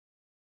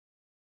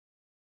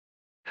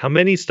 How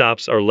many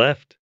stops are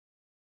left?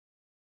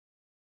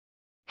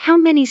 How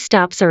many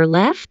stops are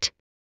left?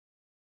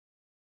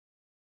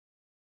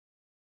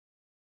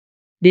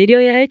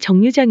 내려야 할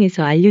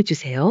정류장에서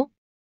알려주세요.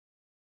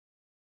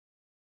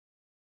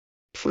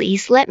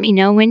 Please let me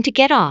know when to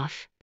get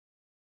off.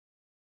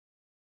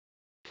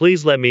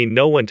 Please let me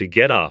know when to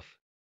get off.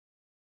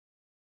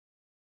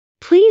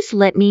 Please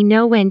let me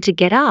know when to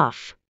get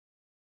off.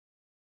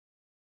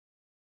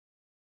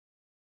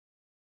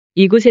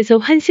 이곳에서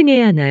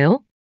환승해야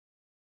하나요?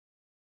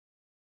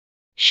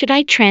 Should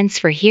I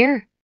transfer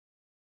here?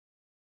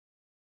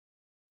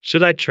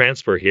 Should I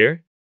transfer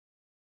here?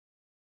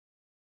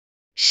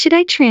 Should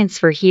I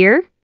transfer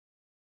here?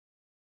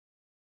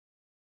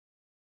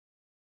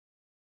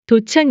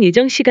 도착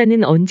예정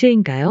시간은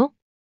언제인가요?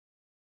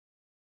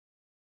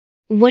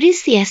 What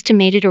is the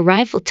estimated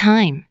arrival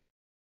time?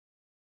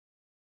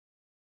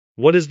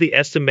 What is the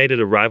estimated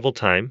arrival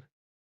time?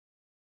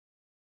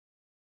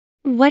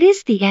 What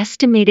is the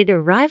estimated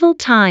arrival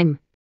time?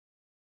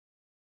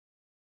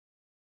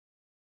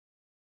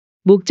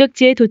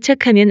 목적지에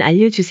도착하면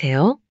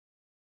알려주세요.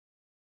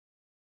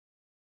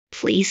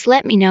 Please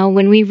let me know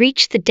when we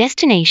reach the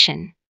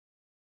destination.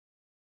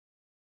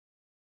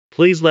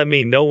 Please let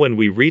me know when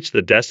we reach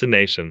the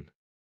destination.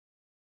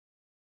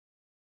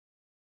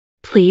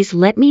 Please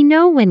let me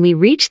know when we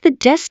reach the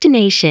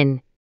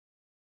destination.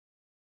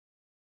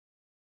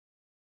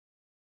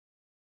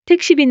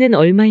 택시비는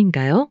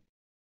얼마인가요?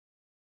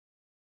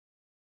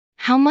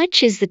 How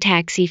much is the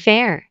taxi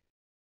fare?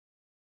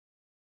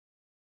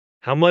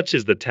 How much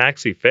is the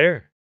taxi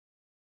fare?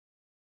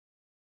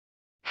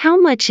 How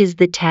much is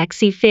the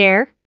taxi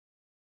fare?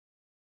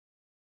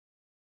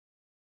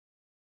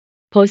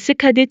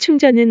 버스카드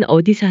충전은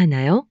어디서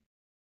하나요?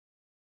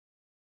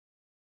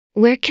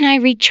 Where can I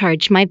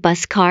recharge my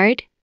bus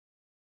card?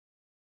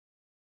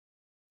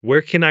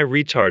 Where can I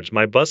recharge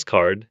my bus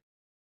card?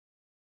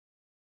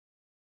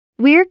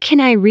 Where can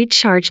I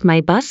recharge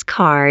my bus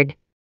card?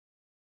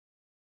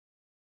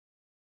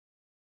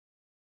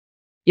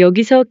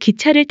 여기서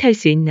기차를 탈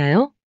수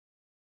있나요?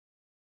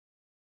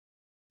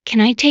 Can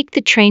I take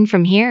the train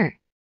from here?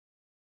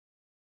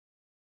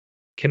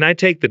 Can I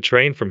take the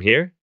train from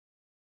here?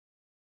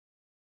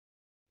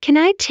 Can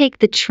I take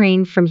the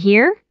train from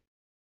here?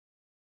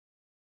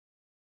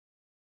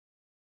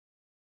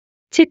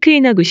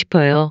 체크인하고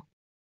싶어요.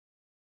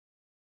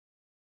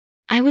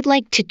 I would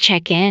like to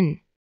check in.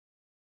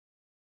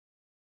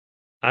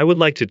 I would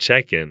like to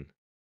check in.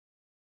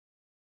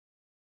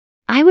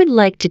 I would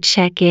like to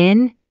check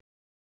in.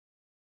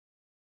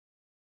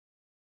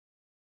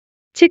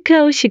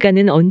 체크아웃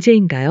시간은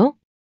언제인가요?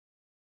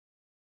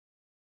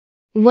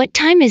 What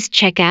time is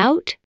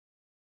checkout?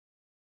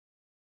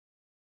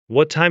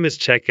 What time is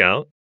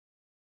checkout?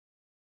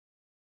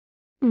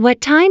 What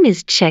time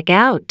is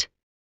checkout?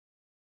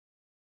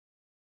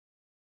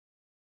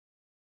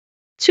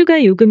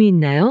 추가 요금이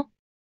있나요?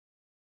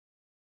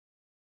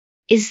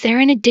 Is there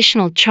an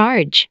additional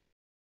charge?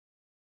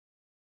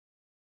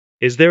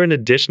 Is there an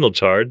additional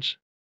charge?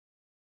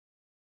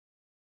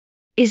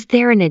 Is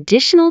there an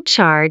additional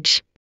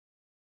charge?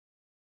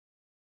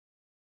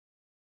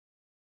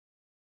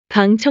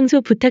 방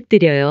청소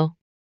부탁드려요.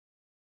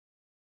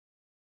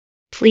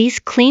 Please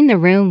clean the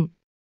room.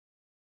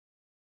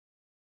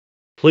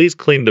 Please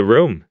clean the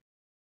room.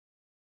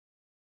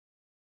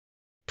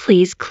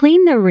 Please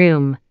clean the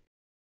room.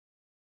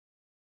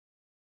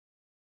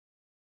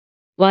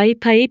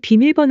 와이파이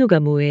비밀번호가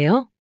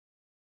뭐예요?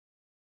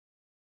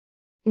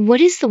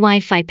 What is the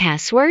Wi-Fi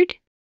password?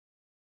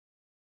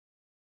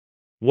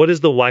 What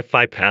is the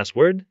Wi-Fi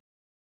password?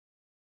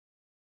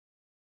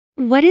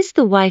 What is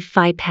the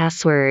Wi-Fi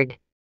password?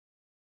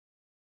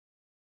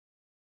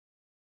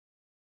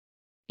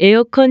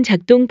 에어컨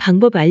작동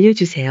방법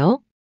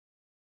알려주세요.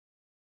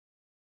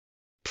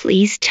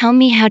 Please tell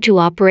me how to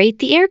operate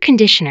the air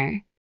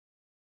conditioner.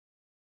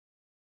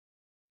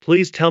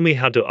 Please tell me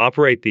how to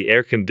operate the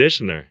air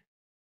conditioner.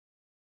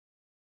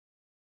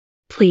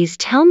 Please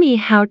tell me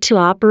how to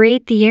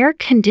operate the air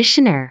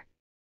conditioner.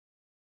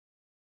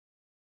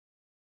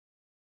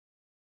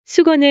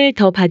 수건을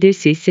더 받을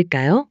수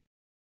있을까요?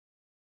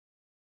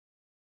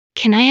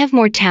 Can I have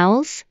more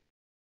towels?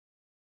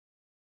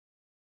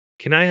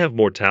 Can I have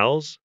more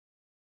towels?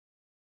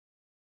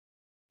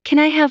 Can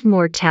I have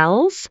more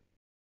towels?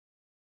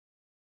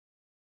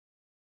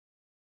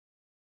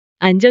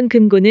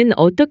 안전금고는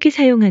어떻게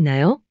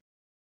사용하나요?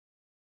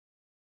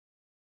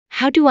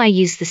 How do I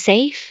use the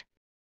safe?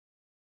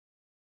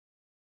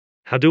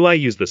 How do I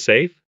use the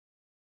safe?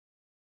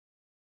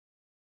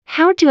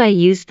 How do I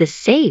use the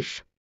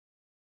safe?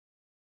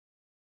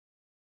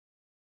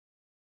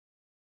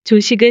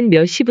 조식은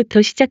몇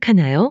시부터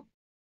시작하나요?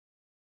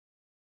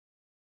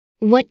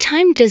 What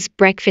time does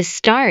breakfast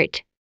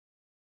start?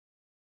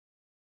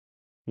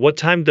 What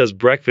time does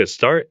breakfast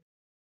start?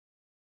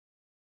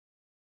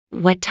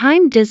 What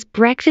time does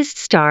breakfast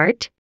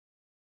start?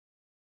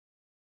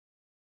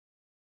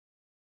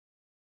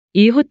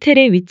 이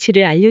호텔의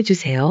위치를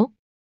알려주세요.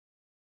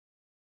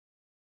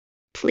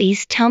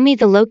 Please tell me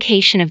the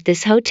location of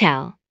this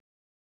hotel.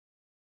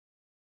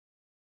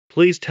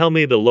 Please tell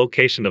me the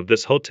location of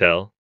this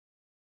hotel.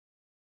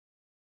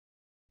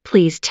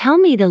 Please tell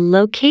me the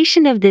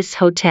location of this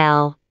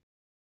hotel.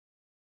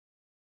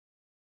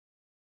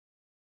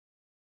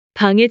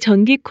 방에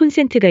전기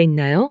콘센트가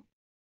있나요?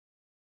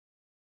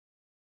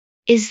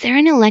 Is there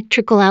an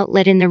electrical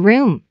outlet in the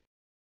room?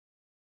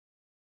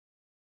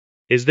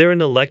 Is there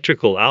an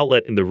electrical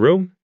outlet in the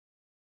room?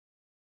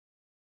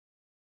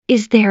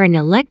 Is there an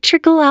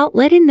electrical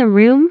outlet in the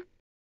room?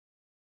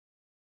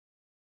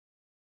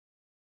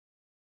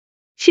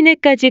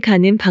 시내까지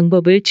가는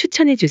방법을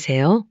추천해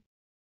주세요.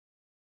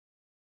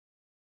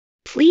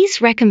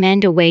 Please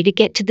recommend a way to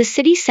get to the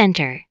city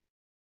center.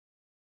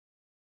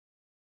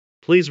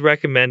 Please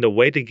recommend a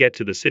way to get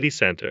to the city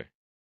center.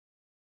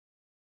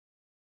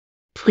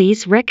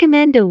 Please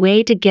recommend a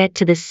way to get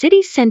to the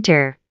city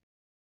center.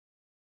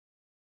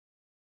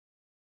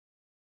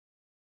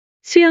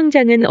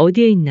 수영장은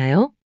어디에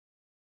있나요?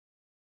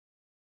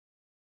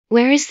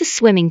 Where is the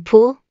swimming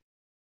pool?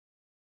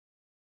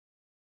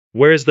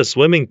 Where is the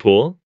swimming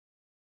pool?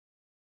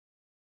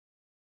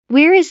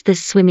 Where is the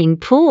swimming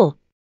pool?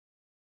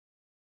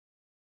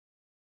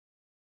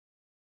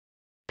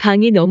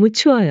 방이 너무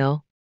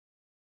추워요.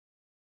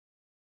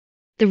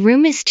 The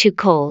room is too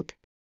cold.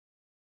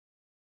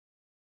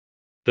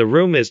 The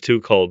room is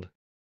too cold.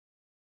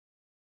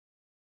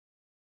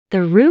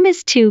 The room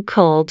is too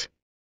cold.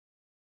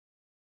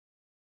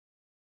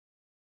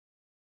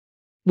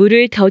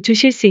 물을 더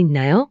주실 수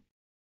있나요?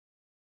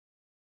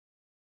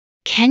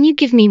 Can you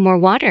give me more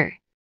water?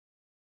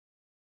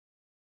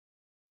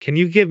 Can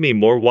you give me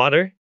more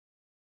water?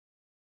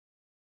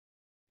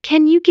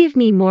 Can you give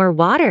me more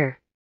water?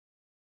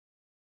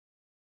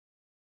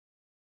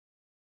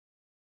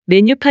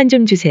 메뉴판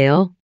좀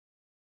주세요.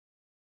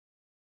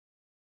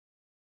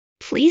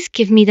 Please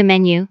give me the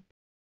menu.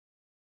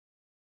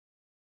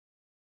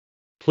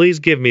 Please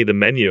give me the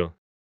menu.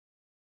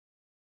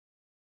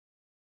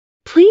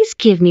 Please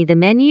give me the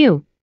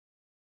menu.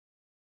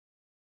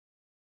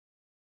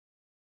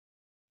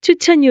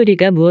 추천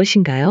요리가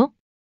무엇인가요?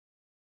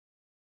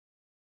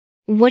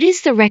 What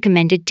is the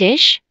recommended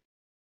dish?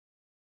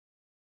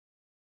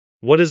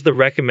 What is the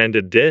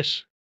recommended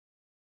dish?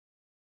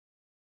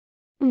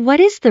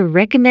 What is the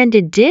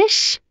recommended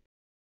dish?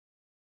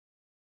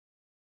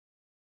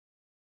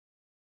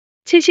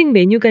 채식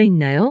메뉴가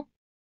있나요?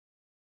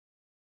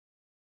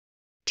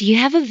 Do you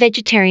have a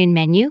vegetarian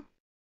menu?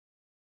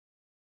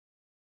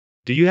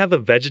 Do you have a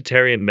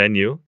vegetarian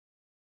menu?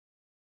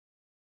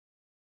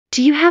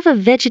 Do you have a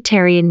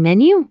vegetarian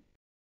menu?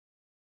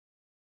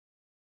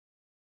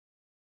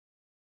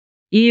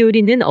 이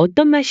요리는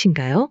어떤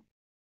맛인가요?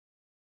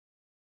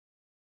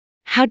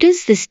 How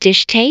does this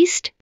dish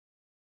taste?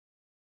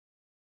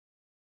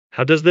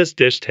 How does this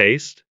dish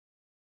taste?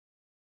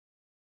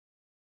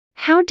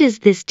 How does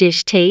this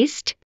dish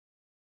taste?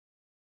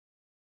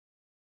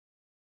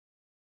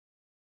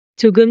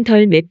 조금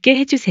덜 맵게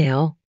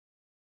해주세요.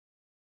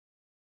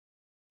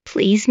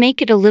 Please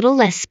make it a little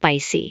less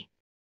spicy.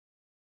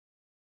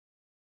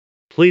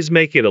 Please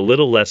make it a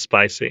little less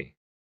spicy.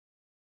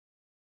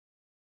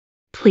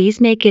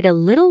 Please make it a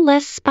little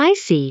less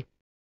spicy.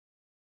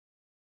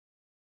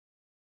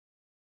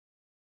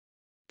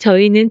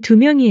 저희는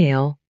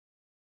 2명이에요.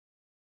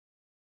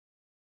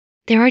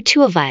 There are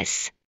two of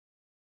us.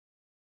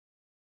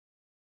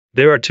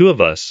 There are two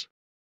of us.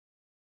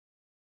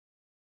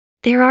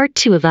 There are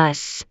two of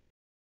us.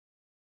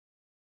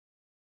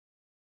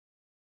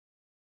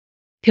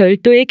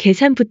 별도의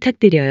계산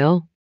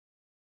부탁드려요.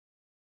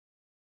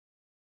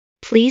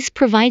 Please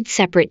provide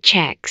separate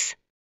checks.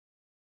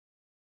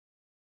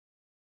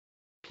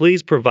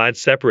 Please provide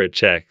separate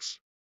checks.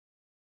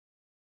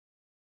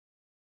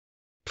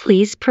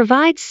 Please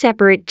provide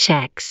separate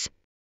checks.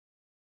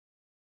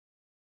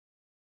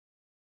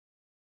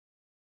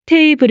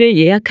 테이블을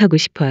예약하고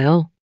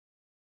싶어요.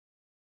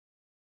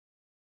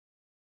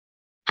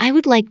 I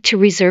would like to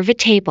reserve a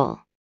table.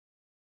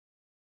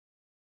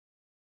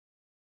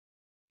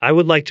 I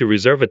would like to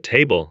reserve a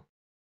table.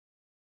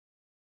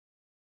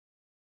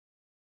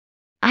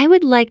 I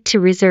would like to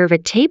reserve a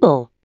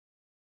table.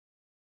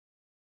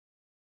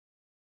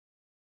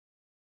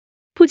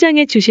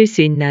 포장해 주실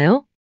수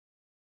있나요?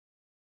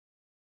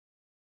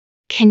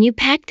 Can you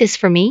pack this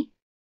for me?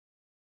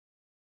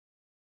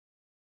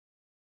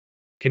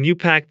 Can you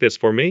pack this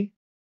for me?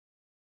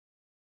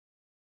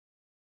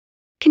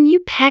 Can you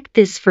pack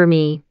this for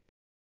me?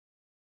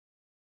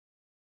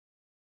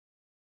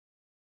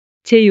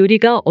 제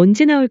요리가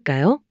언제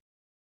나올까요?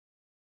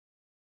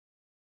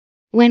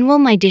 When will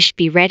my dish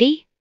be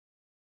ready?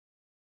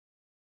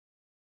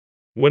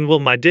 When will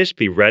my dish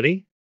be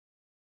ready?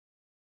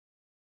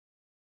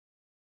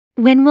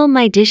 When will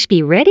my dish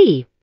be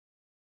ready?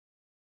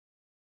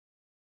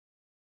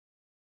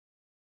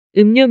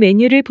 음료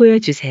메뉴를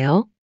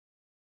보여주세요.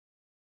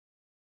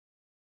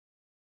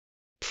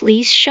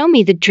 Please show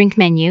me the drink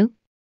menu.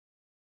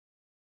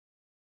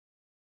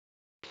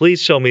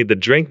 Please show me the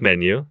drink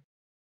menu.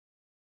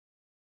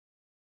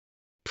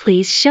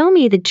 Please show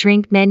me the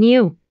drink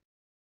menu.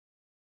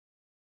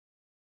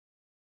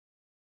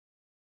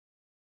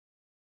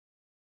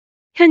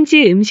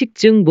 현지 음식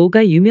중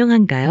뭐가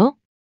유명한가요?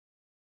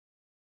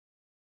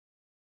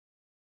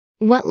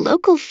 What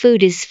local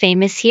food is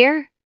famous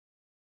here?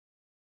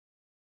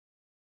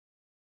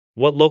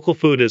 What local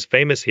food is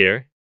famous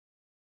here?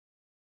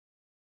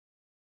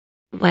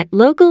 What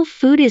local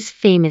food is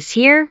famous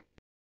here?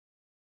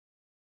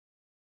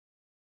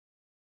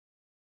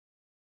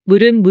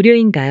 물은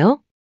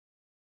무료인가요?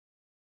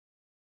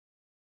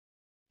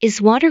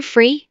 Is water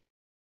free?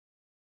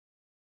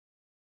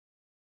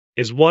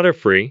 Is water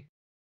free?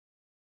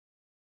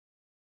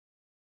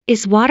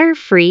 Is water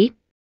free?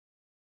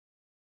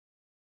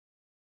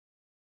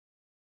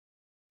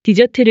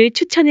 디저트를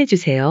추천해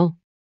주세요.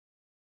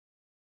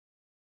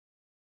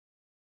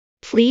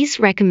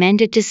 Please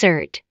recommend a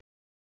dessert.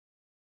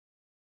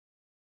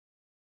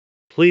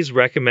 Please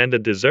recommend a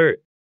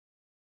dessert.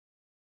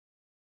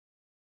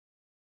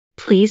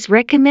 Please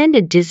recommend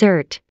a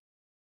dessert.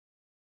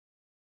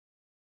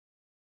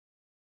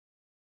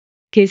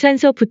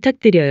 계산서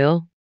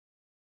부탁드려요.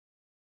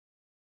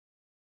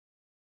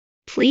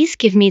 Please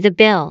give me the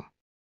bill.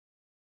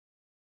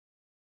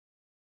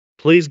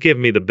 Please give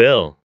me the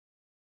bill.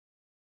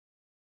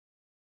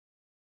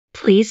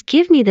 Please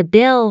give me the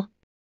bill.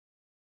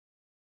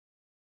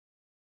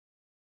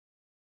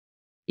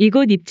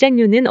 이곳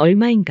입장료는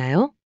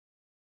얼마인가요?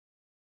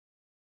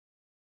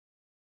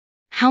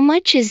 How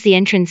much is the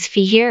entrance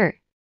fee here?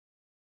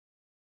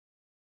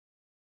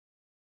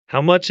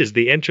 How much is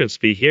the entrance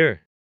fee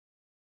here?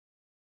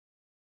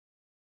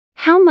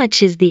 How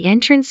much is the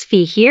entrance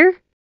fee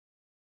here?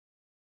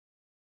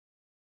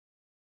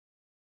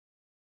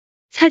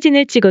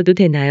 사진을 찍어도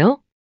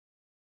되나요?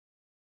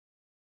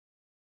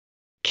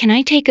 Can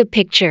I take a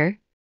picture?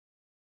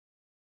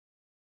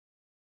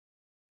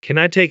 Can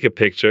I take a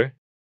picture?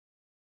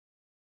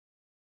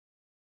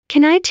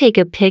 Can I take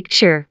a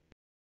picture?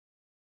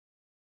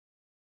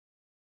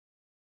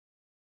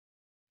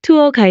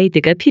 투어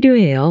가이드가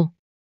필요해요.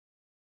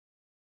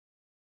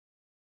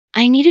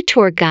 I need a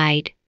tour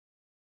guide.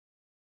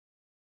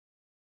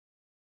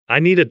 I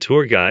need a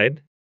tour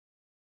guide.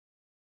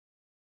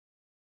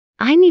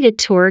 I need a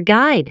tour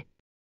guide.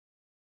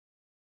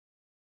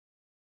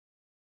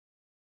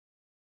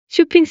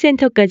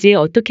 쇼핑센터까지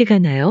어떻게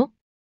가나요?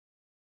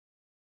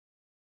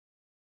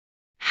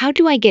 How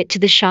do I get to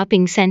the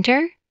shopping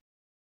center?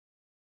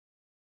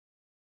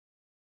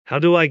 How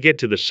do I get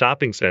to the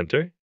shopping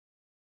center?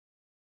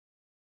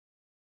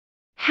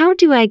 How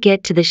do I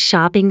get to the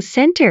shopping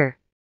center?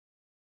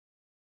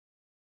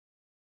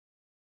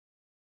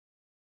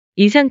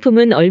 이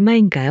상품은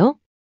얼마인가요?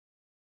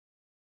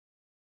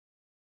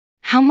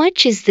 How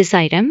much is this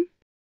item?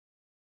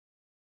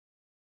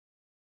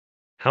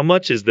 How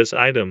much is this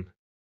item?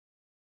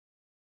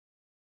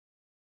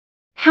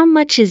 How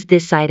much is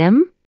this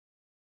item?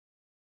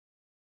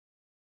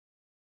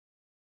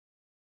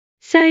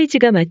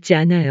 사이즈가 맞지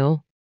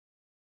않아요.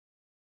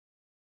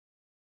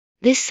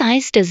 This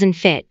size doesn't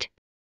fit.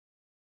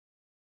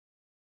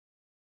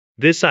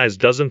 This size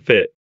doesn't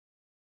fit.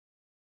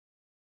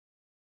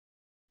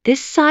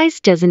 This size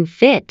doesn't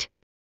fit.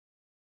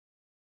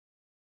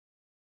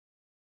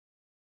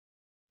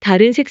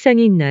 다른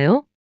색상이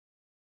있나요?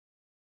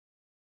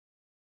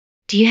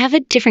 Do you have a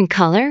different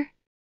color?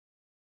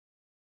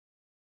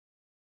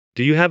 Do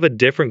Do you have a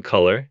different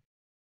color?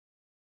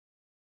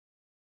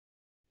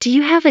 Do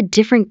you have a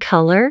different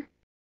color?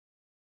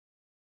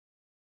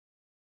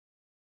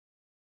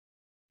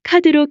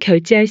 카드로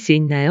결제할 수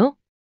있나요?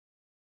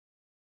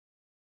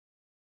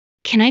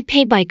 Can I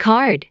pay by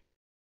card?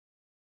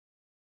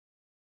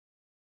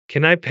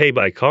 Can I pay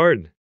by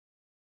card?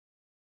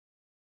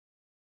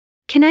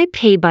 Can I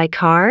pay by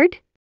card?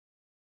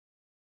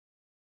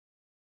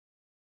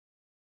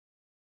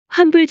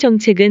 환불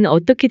정책은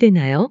어떻게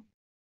되나요?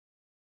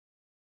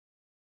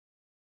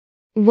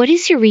 What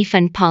is your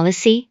refund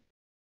policy?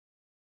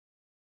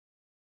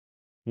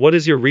 What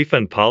is your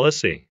refund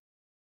policy?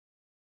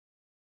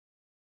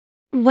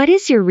 What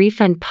is your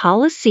refund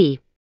policy?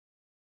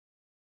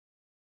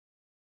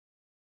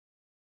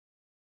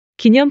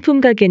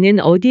 기념품 가게는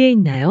어디에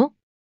있나요?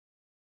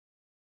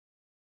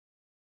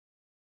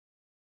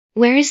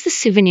 Where is the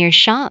souvenir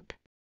shop?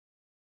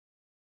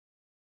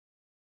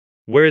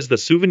 Where is the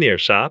souvenir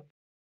shop?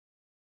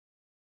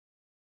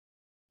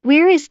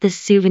 Where is the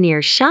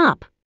souvenir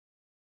shop?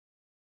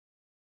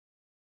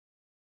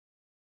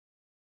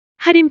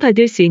 할인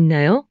받을 수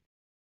있나요?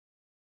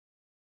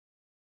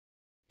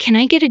 Can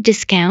I get a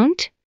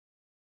discount?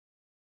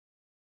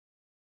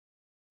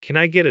 Can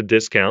I get a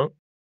discount?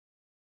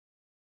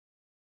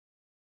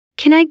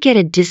 Can I get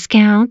a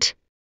discount?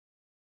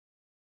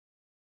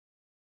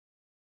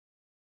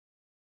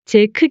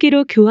 제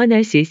크기로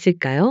교환할 수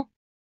있을까요?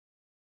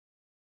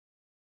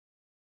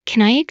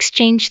 Can I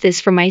exchange this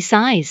for my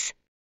size?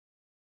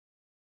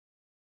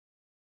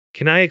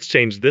 Can I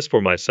exchange this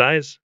for my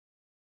size?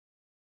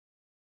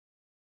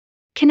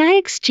 Can I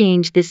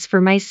exchange this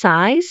for my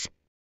size?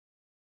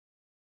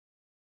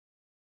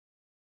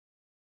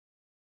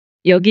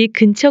 여기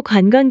근처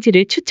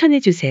관광지를 추천해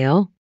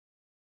주세요.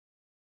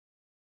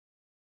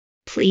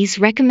 Please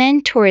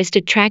recommend tourist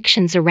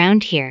attractions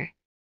around here.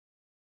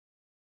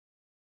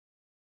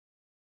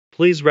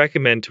 Please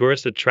recommend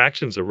tourist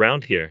attractions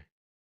around here.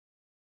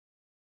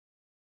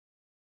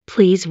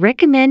 Please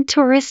recommend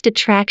tourist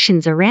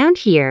attractions around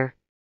here.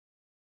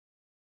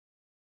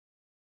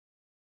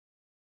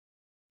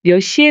 몇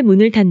시에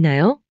문을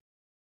닫나요?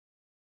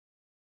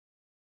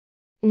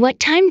 What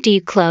time do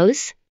you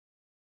close?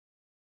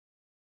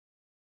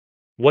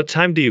 What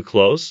time do you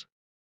close?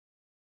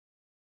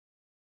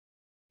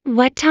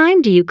 What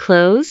time do you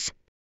close?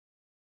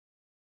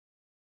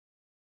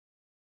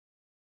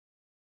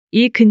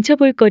 이 근처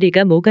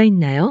볼거리가 뭐가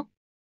있나요?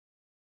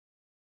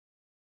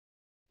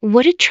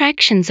 What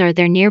attractions are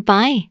there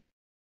nearby?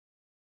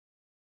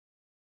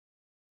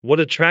 What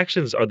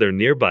attractions are there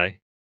nearby?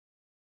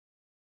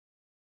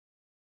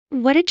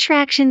 What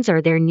attractions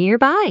are there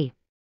nearby?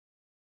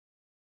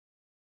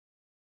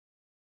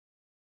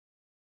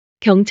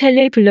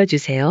 경찰을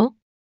불러주세요.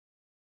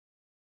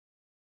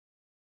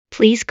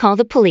 Please call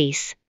the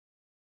police.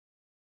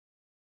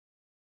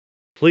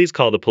 Please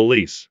call the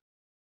police.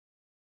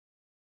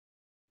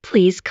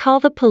 Please call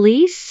the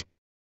police.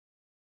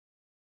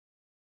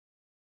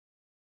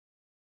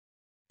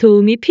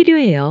 도움이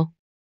필요해요.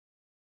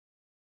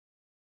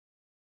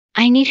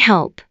 I need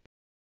help.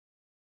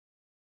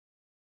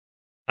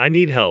 I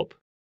need help.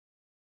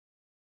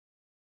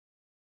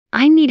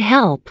 I need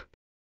help.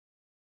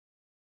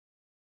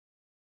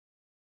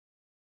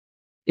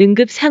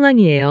 응급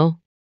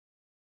상황이에요.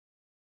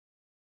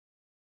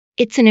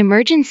 It's an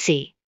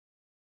emergency.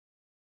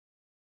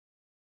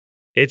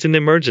 It's an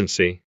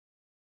emergency.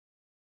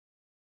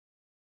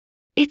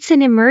 It's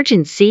an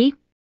emergency.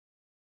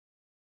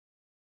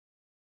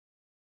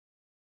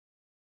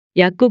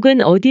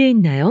 약국은 어디에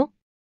있나요?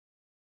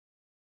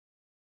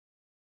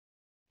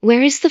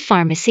 Where is the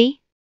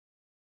pharmacy?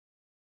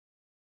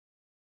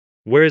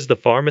 Where is the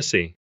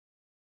pharmacy?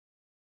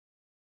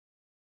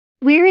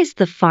 Where is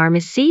the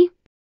pharmacy?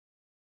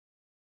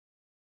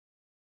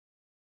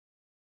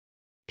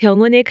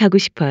 병원에 가고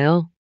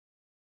싶어요.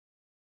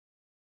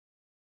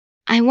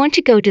 I want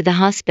to go to the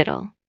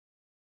hospital.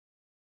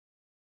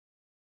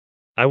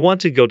 I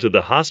want to go to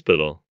the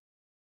hospital.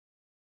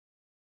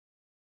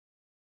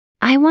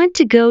 I want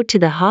to go to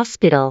the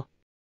hospital.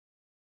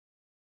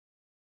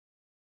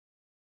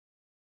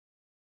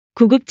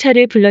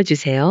 구급차를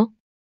불러주세요.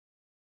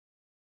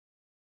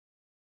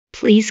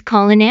 Please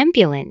call an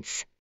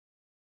ambulance.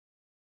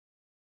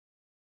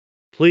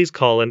 Please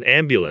call an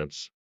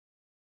ambulance.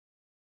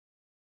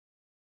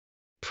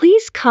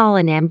 Please call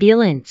an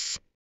ambulance.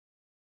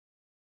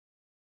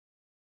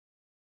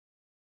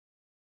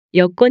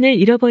 여권을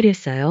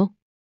잃어버렸어요.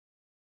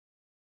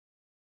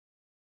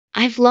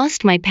 I've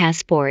lost my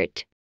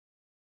passport.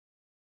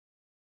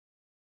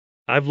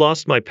 I've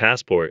lost my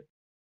passport.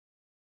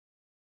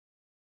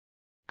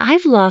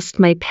 I've lost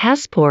my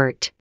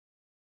passport.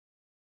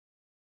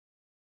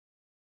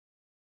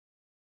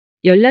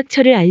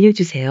 연락처를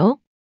알려주세요.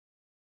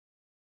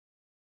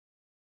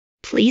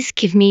 Please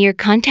give me your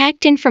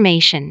contact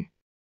information.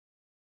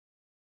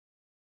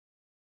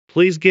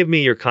 Please give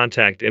me your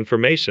contact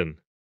information.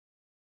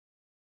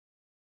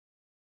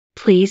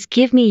 Please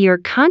give me your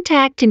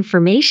contact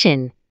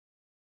information.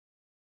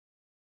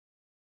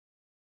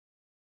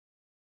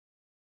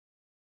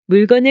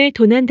 물건을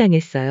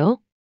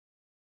도난당했어요.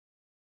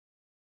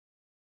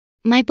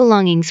 My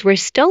belongings were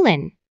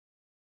stolen.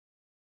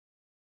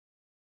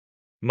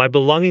 My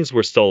belongings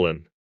were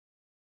stolen.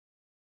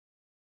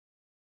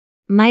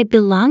 My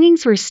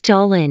belongings were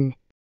stolen.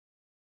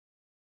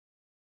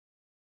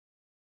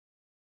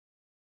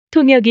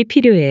 통역이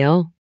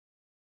필요해요.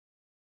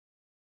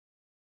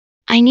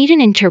 I need an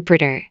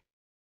interpreter.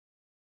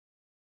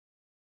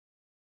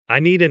 I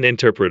need an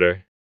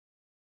interpreter.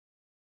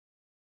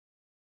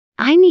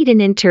 I need an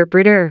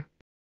interpreter.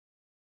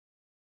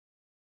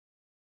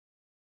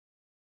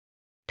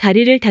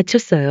 다리를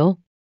다쳤어요.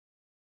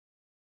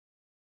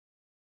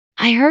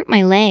 I hurt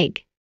my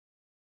leg.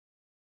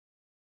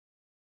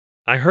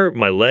 I hurt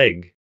my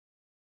leg.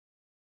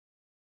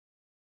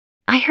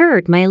 I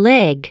hurt my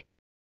leg.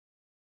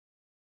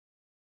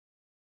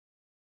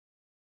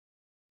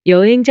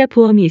 여행자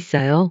보험이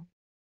있어요.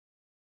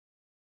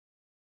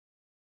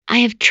 I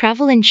have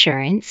travel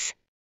insurance.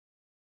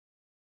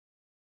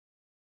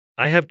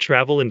 I have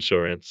travel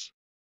insurance.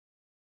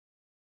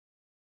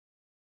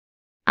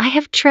 I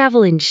have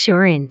travel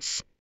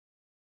insurance.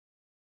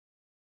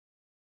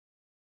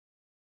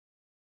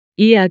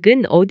 이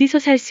약은 어디서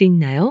살 수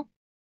있나요?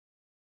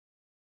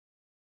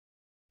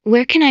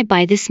 Where can I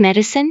buy this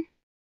medicine?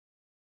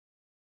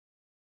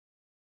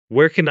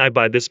 Where can I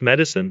buy this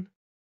medicine?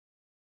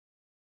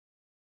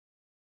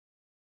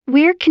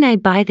 Where can I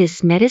buy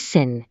this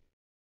medicine?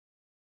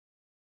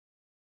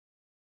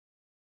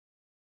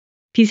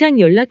 비상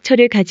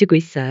연락처를 가지고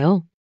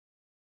있어요.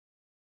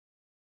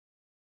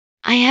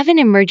 I have an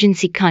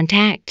emergency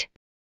contact.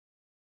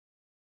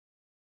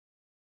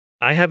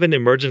 I have an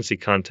emergency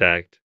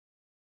contact.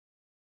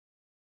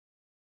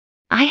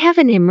 I have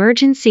an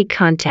emergency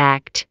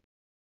contact.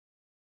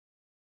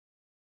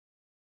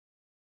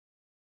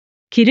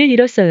 길을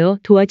잃었어요.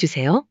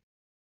 도와주세요.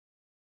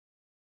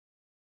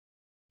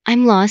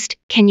 I'm lost.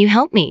 Can you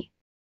help me?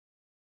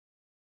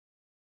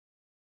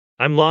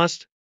 I'm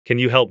lost. Can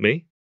you help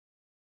me?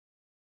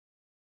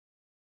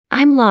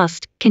 I'm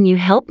lost. Can you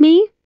help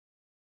me?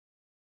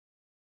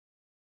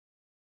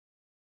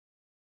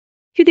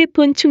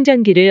 휴대폰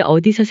충전기를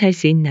어디서 살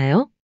수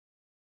있나요?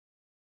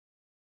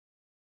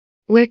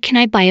 Where can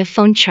I buy a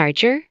phone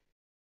charger?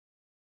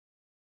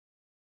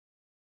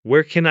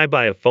 Where can I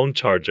buy a phone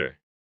charger?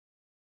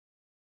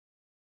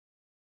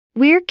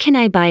 Where can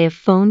I buy a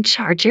phone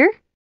charger?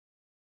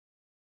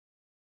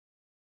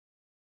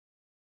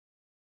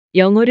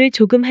 영어를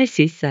조금 할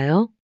수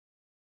있어요.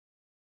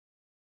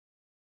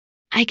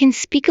 I can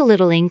speak a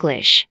little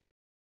English.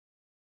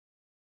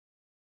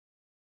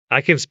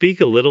 I can speak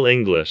a little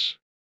English.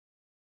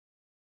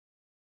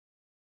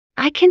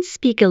 I can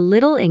speak a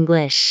little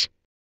English.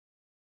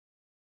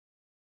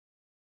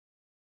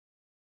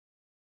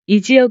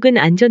 이 지역은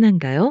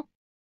안전한가요?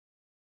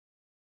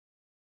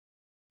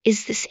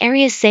 Is this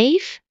area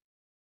safe?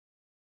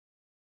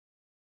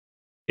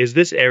 Is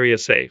this area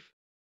safe?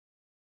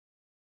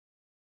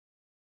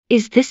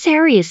 Is this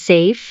area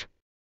safe?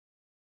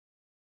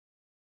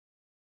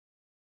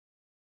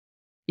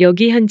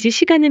 여기 현지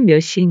시간은 몇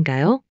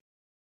시인가요?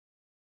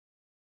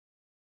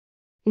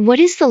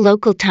 What is the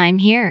local time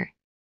here?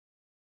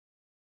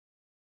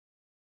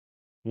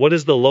 What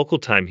is the local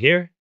time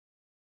here?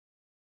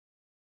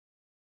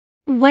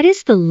 What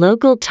is the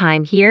local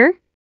time here?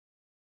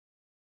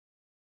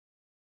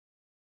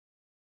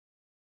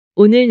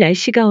 오늘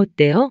날씨가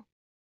어때요?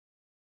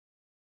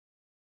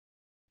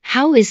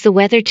 How is the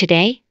weather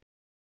today?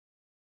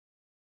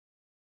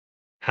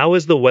 How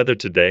is the weather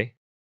today?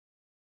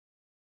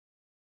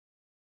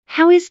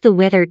 How is the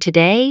weather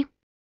today?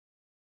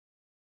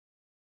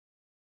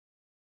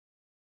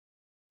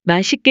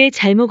 맛있게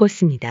잘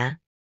먹었습니다.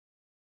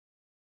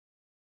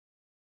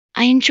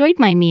 I enjoyed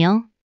my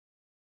meal.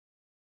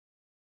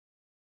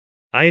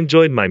 I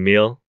enjoyed my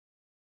meal.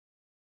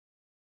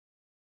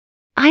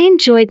 I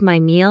enjoyed my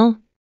meal.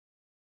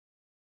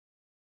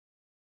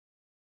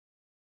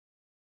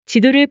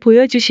 지도를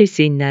보여주실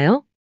수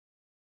있나요?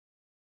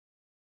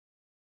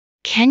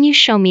 Can you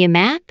show me a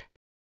map?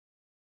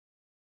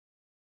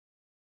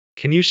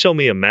 Can you show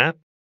me a map?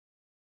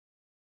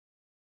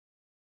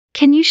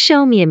 Can you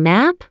show me a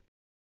map?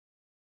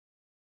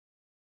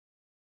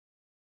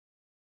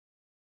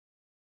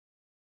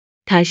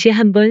 다시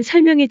한번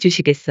설명해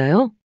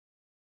주시겠어요?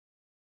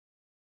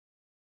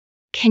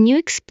 Can you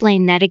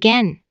explain that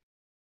again?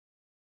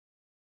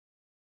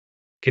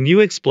 Can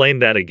you explain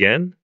that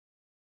again?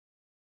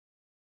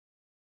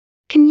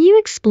 Can you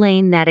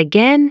explain that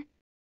again?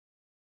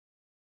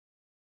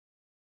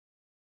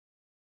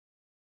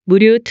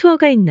 무료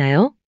투어가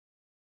있나요?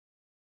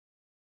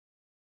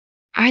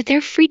 Are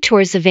there free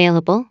tours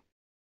available?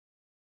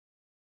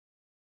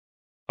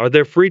 Are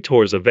there free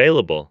tours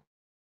available?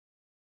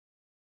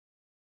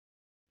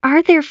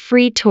 Are there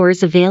free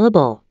tours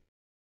available?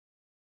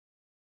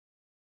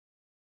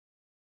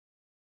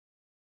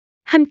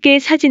 함께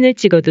사진을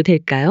찍어도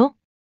될까요?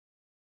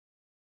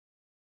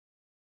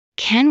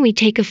 Can we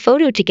take a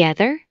photo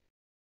together?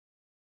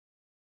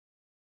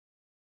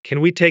 Can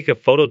we take a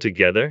photo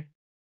together?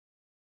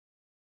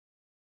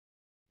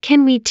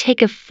 Can we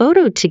take a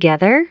photo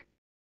together?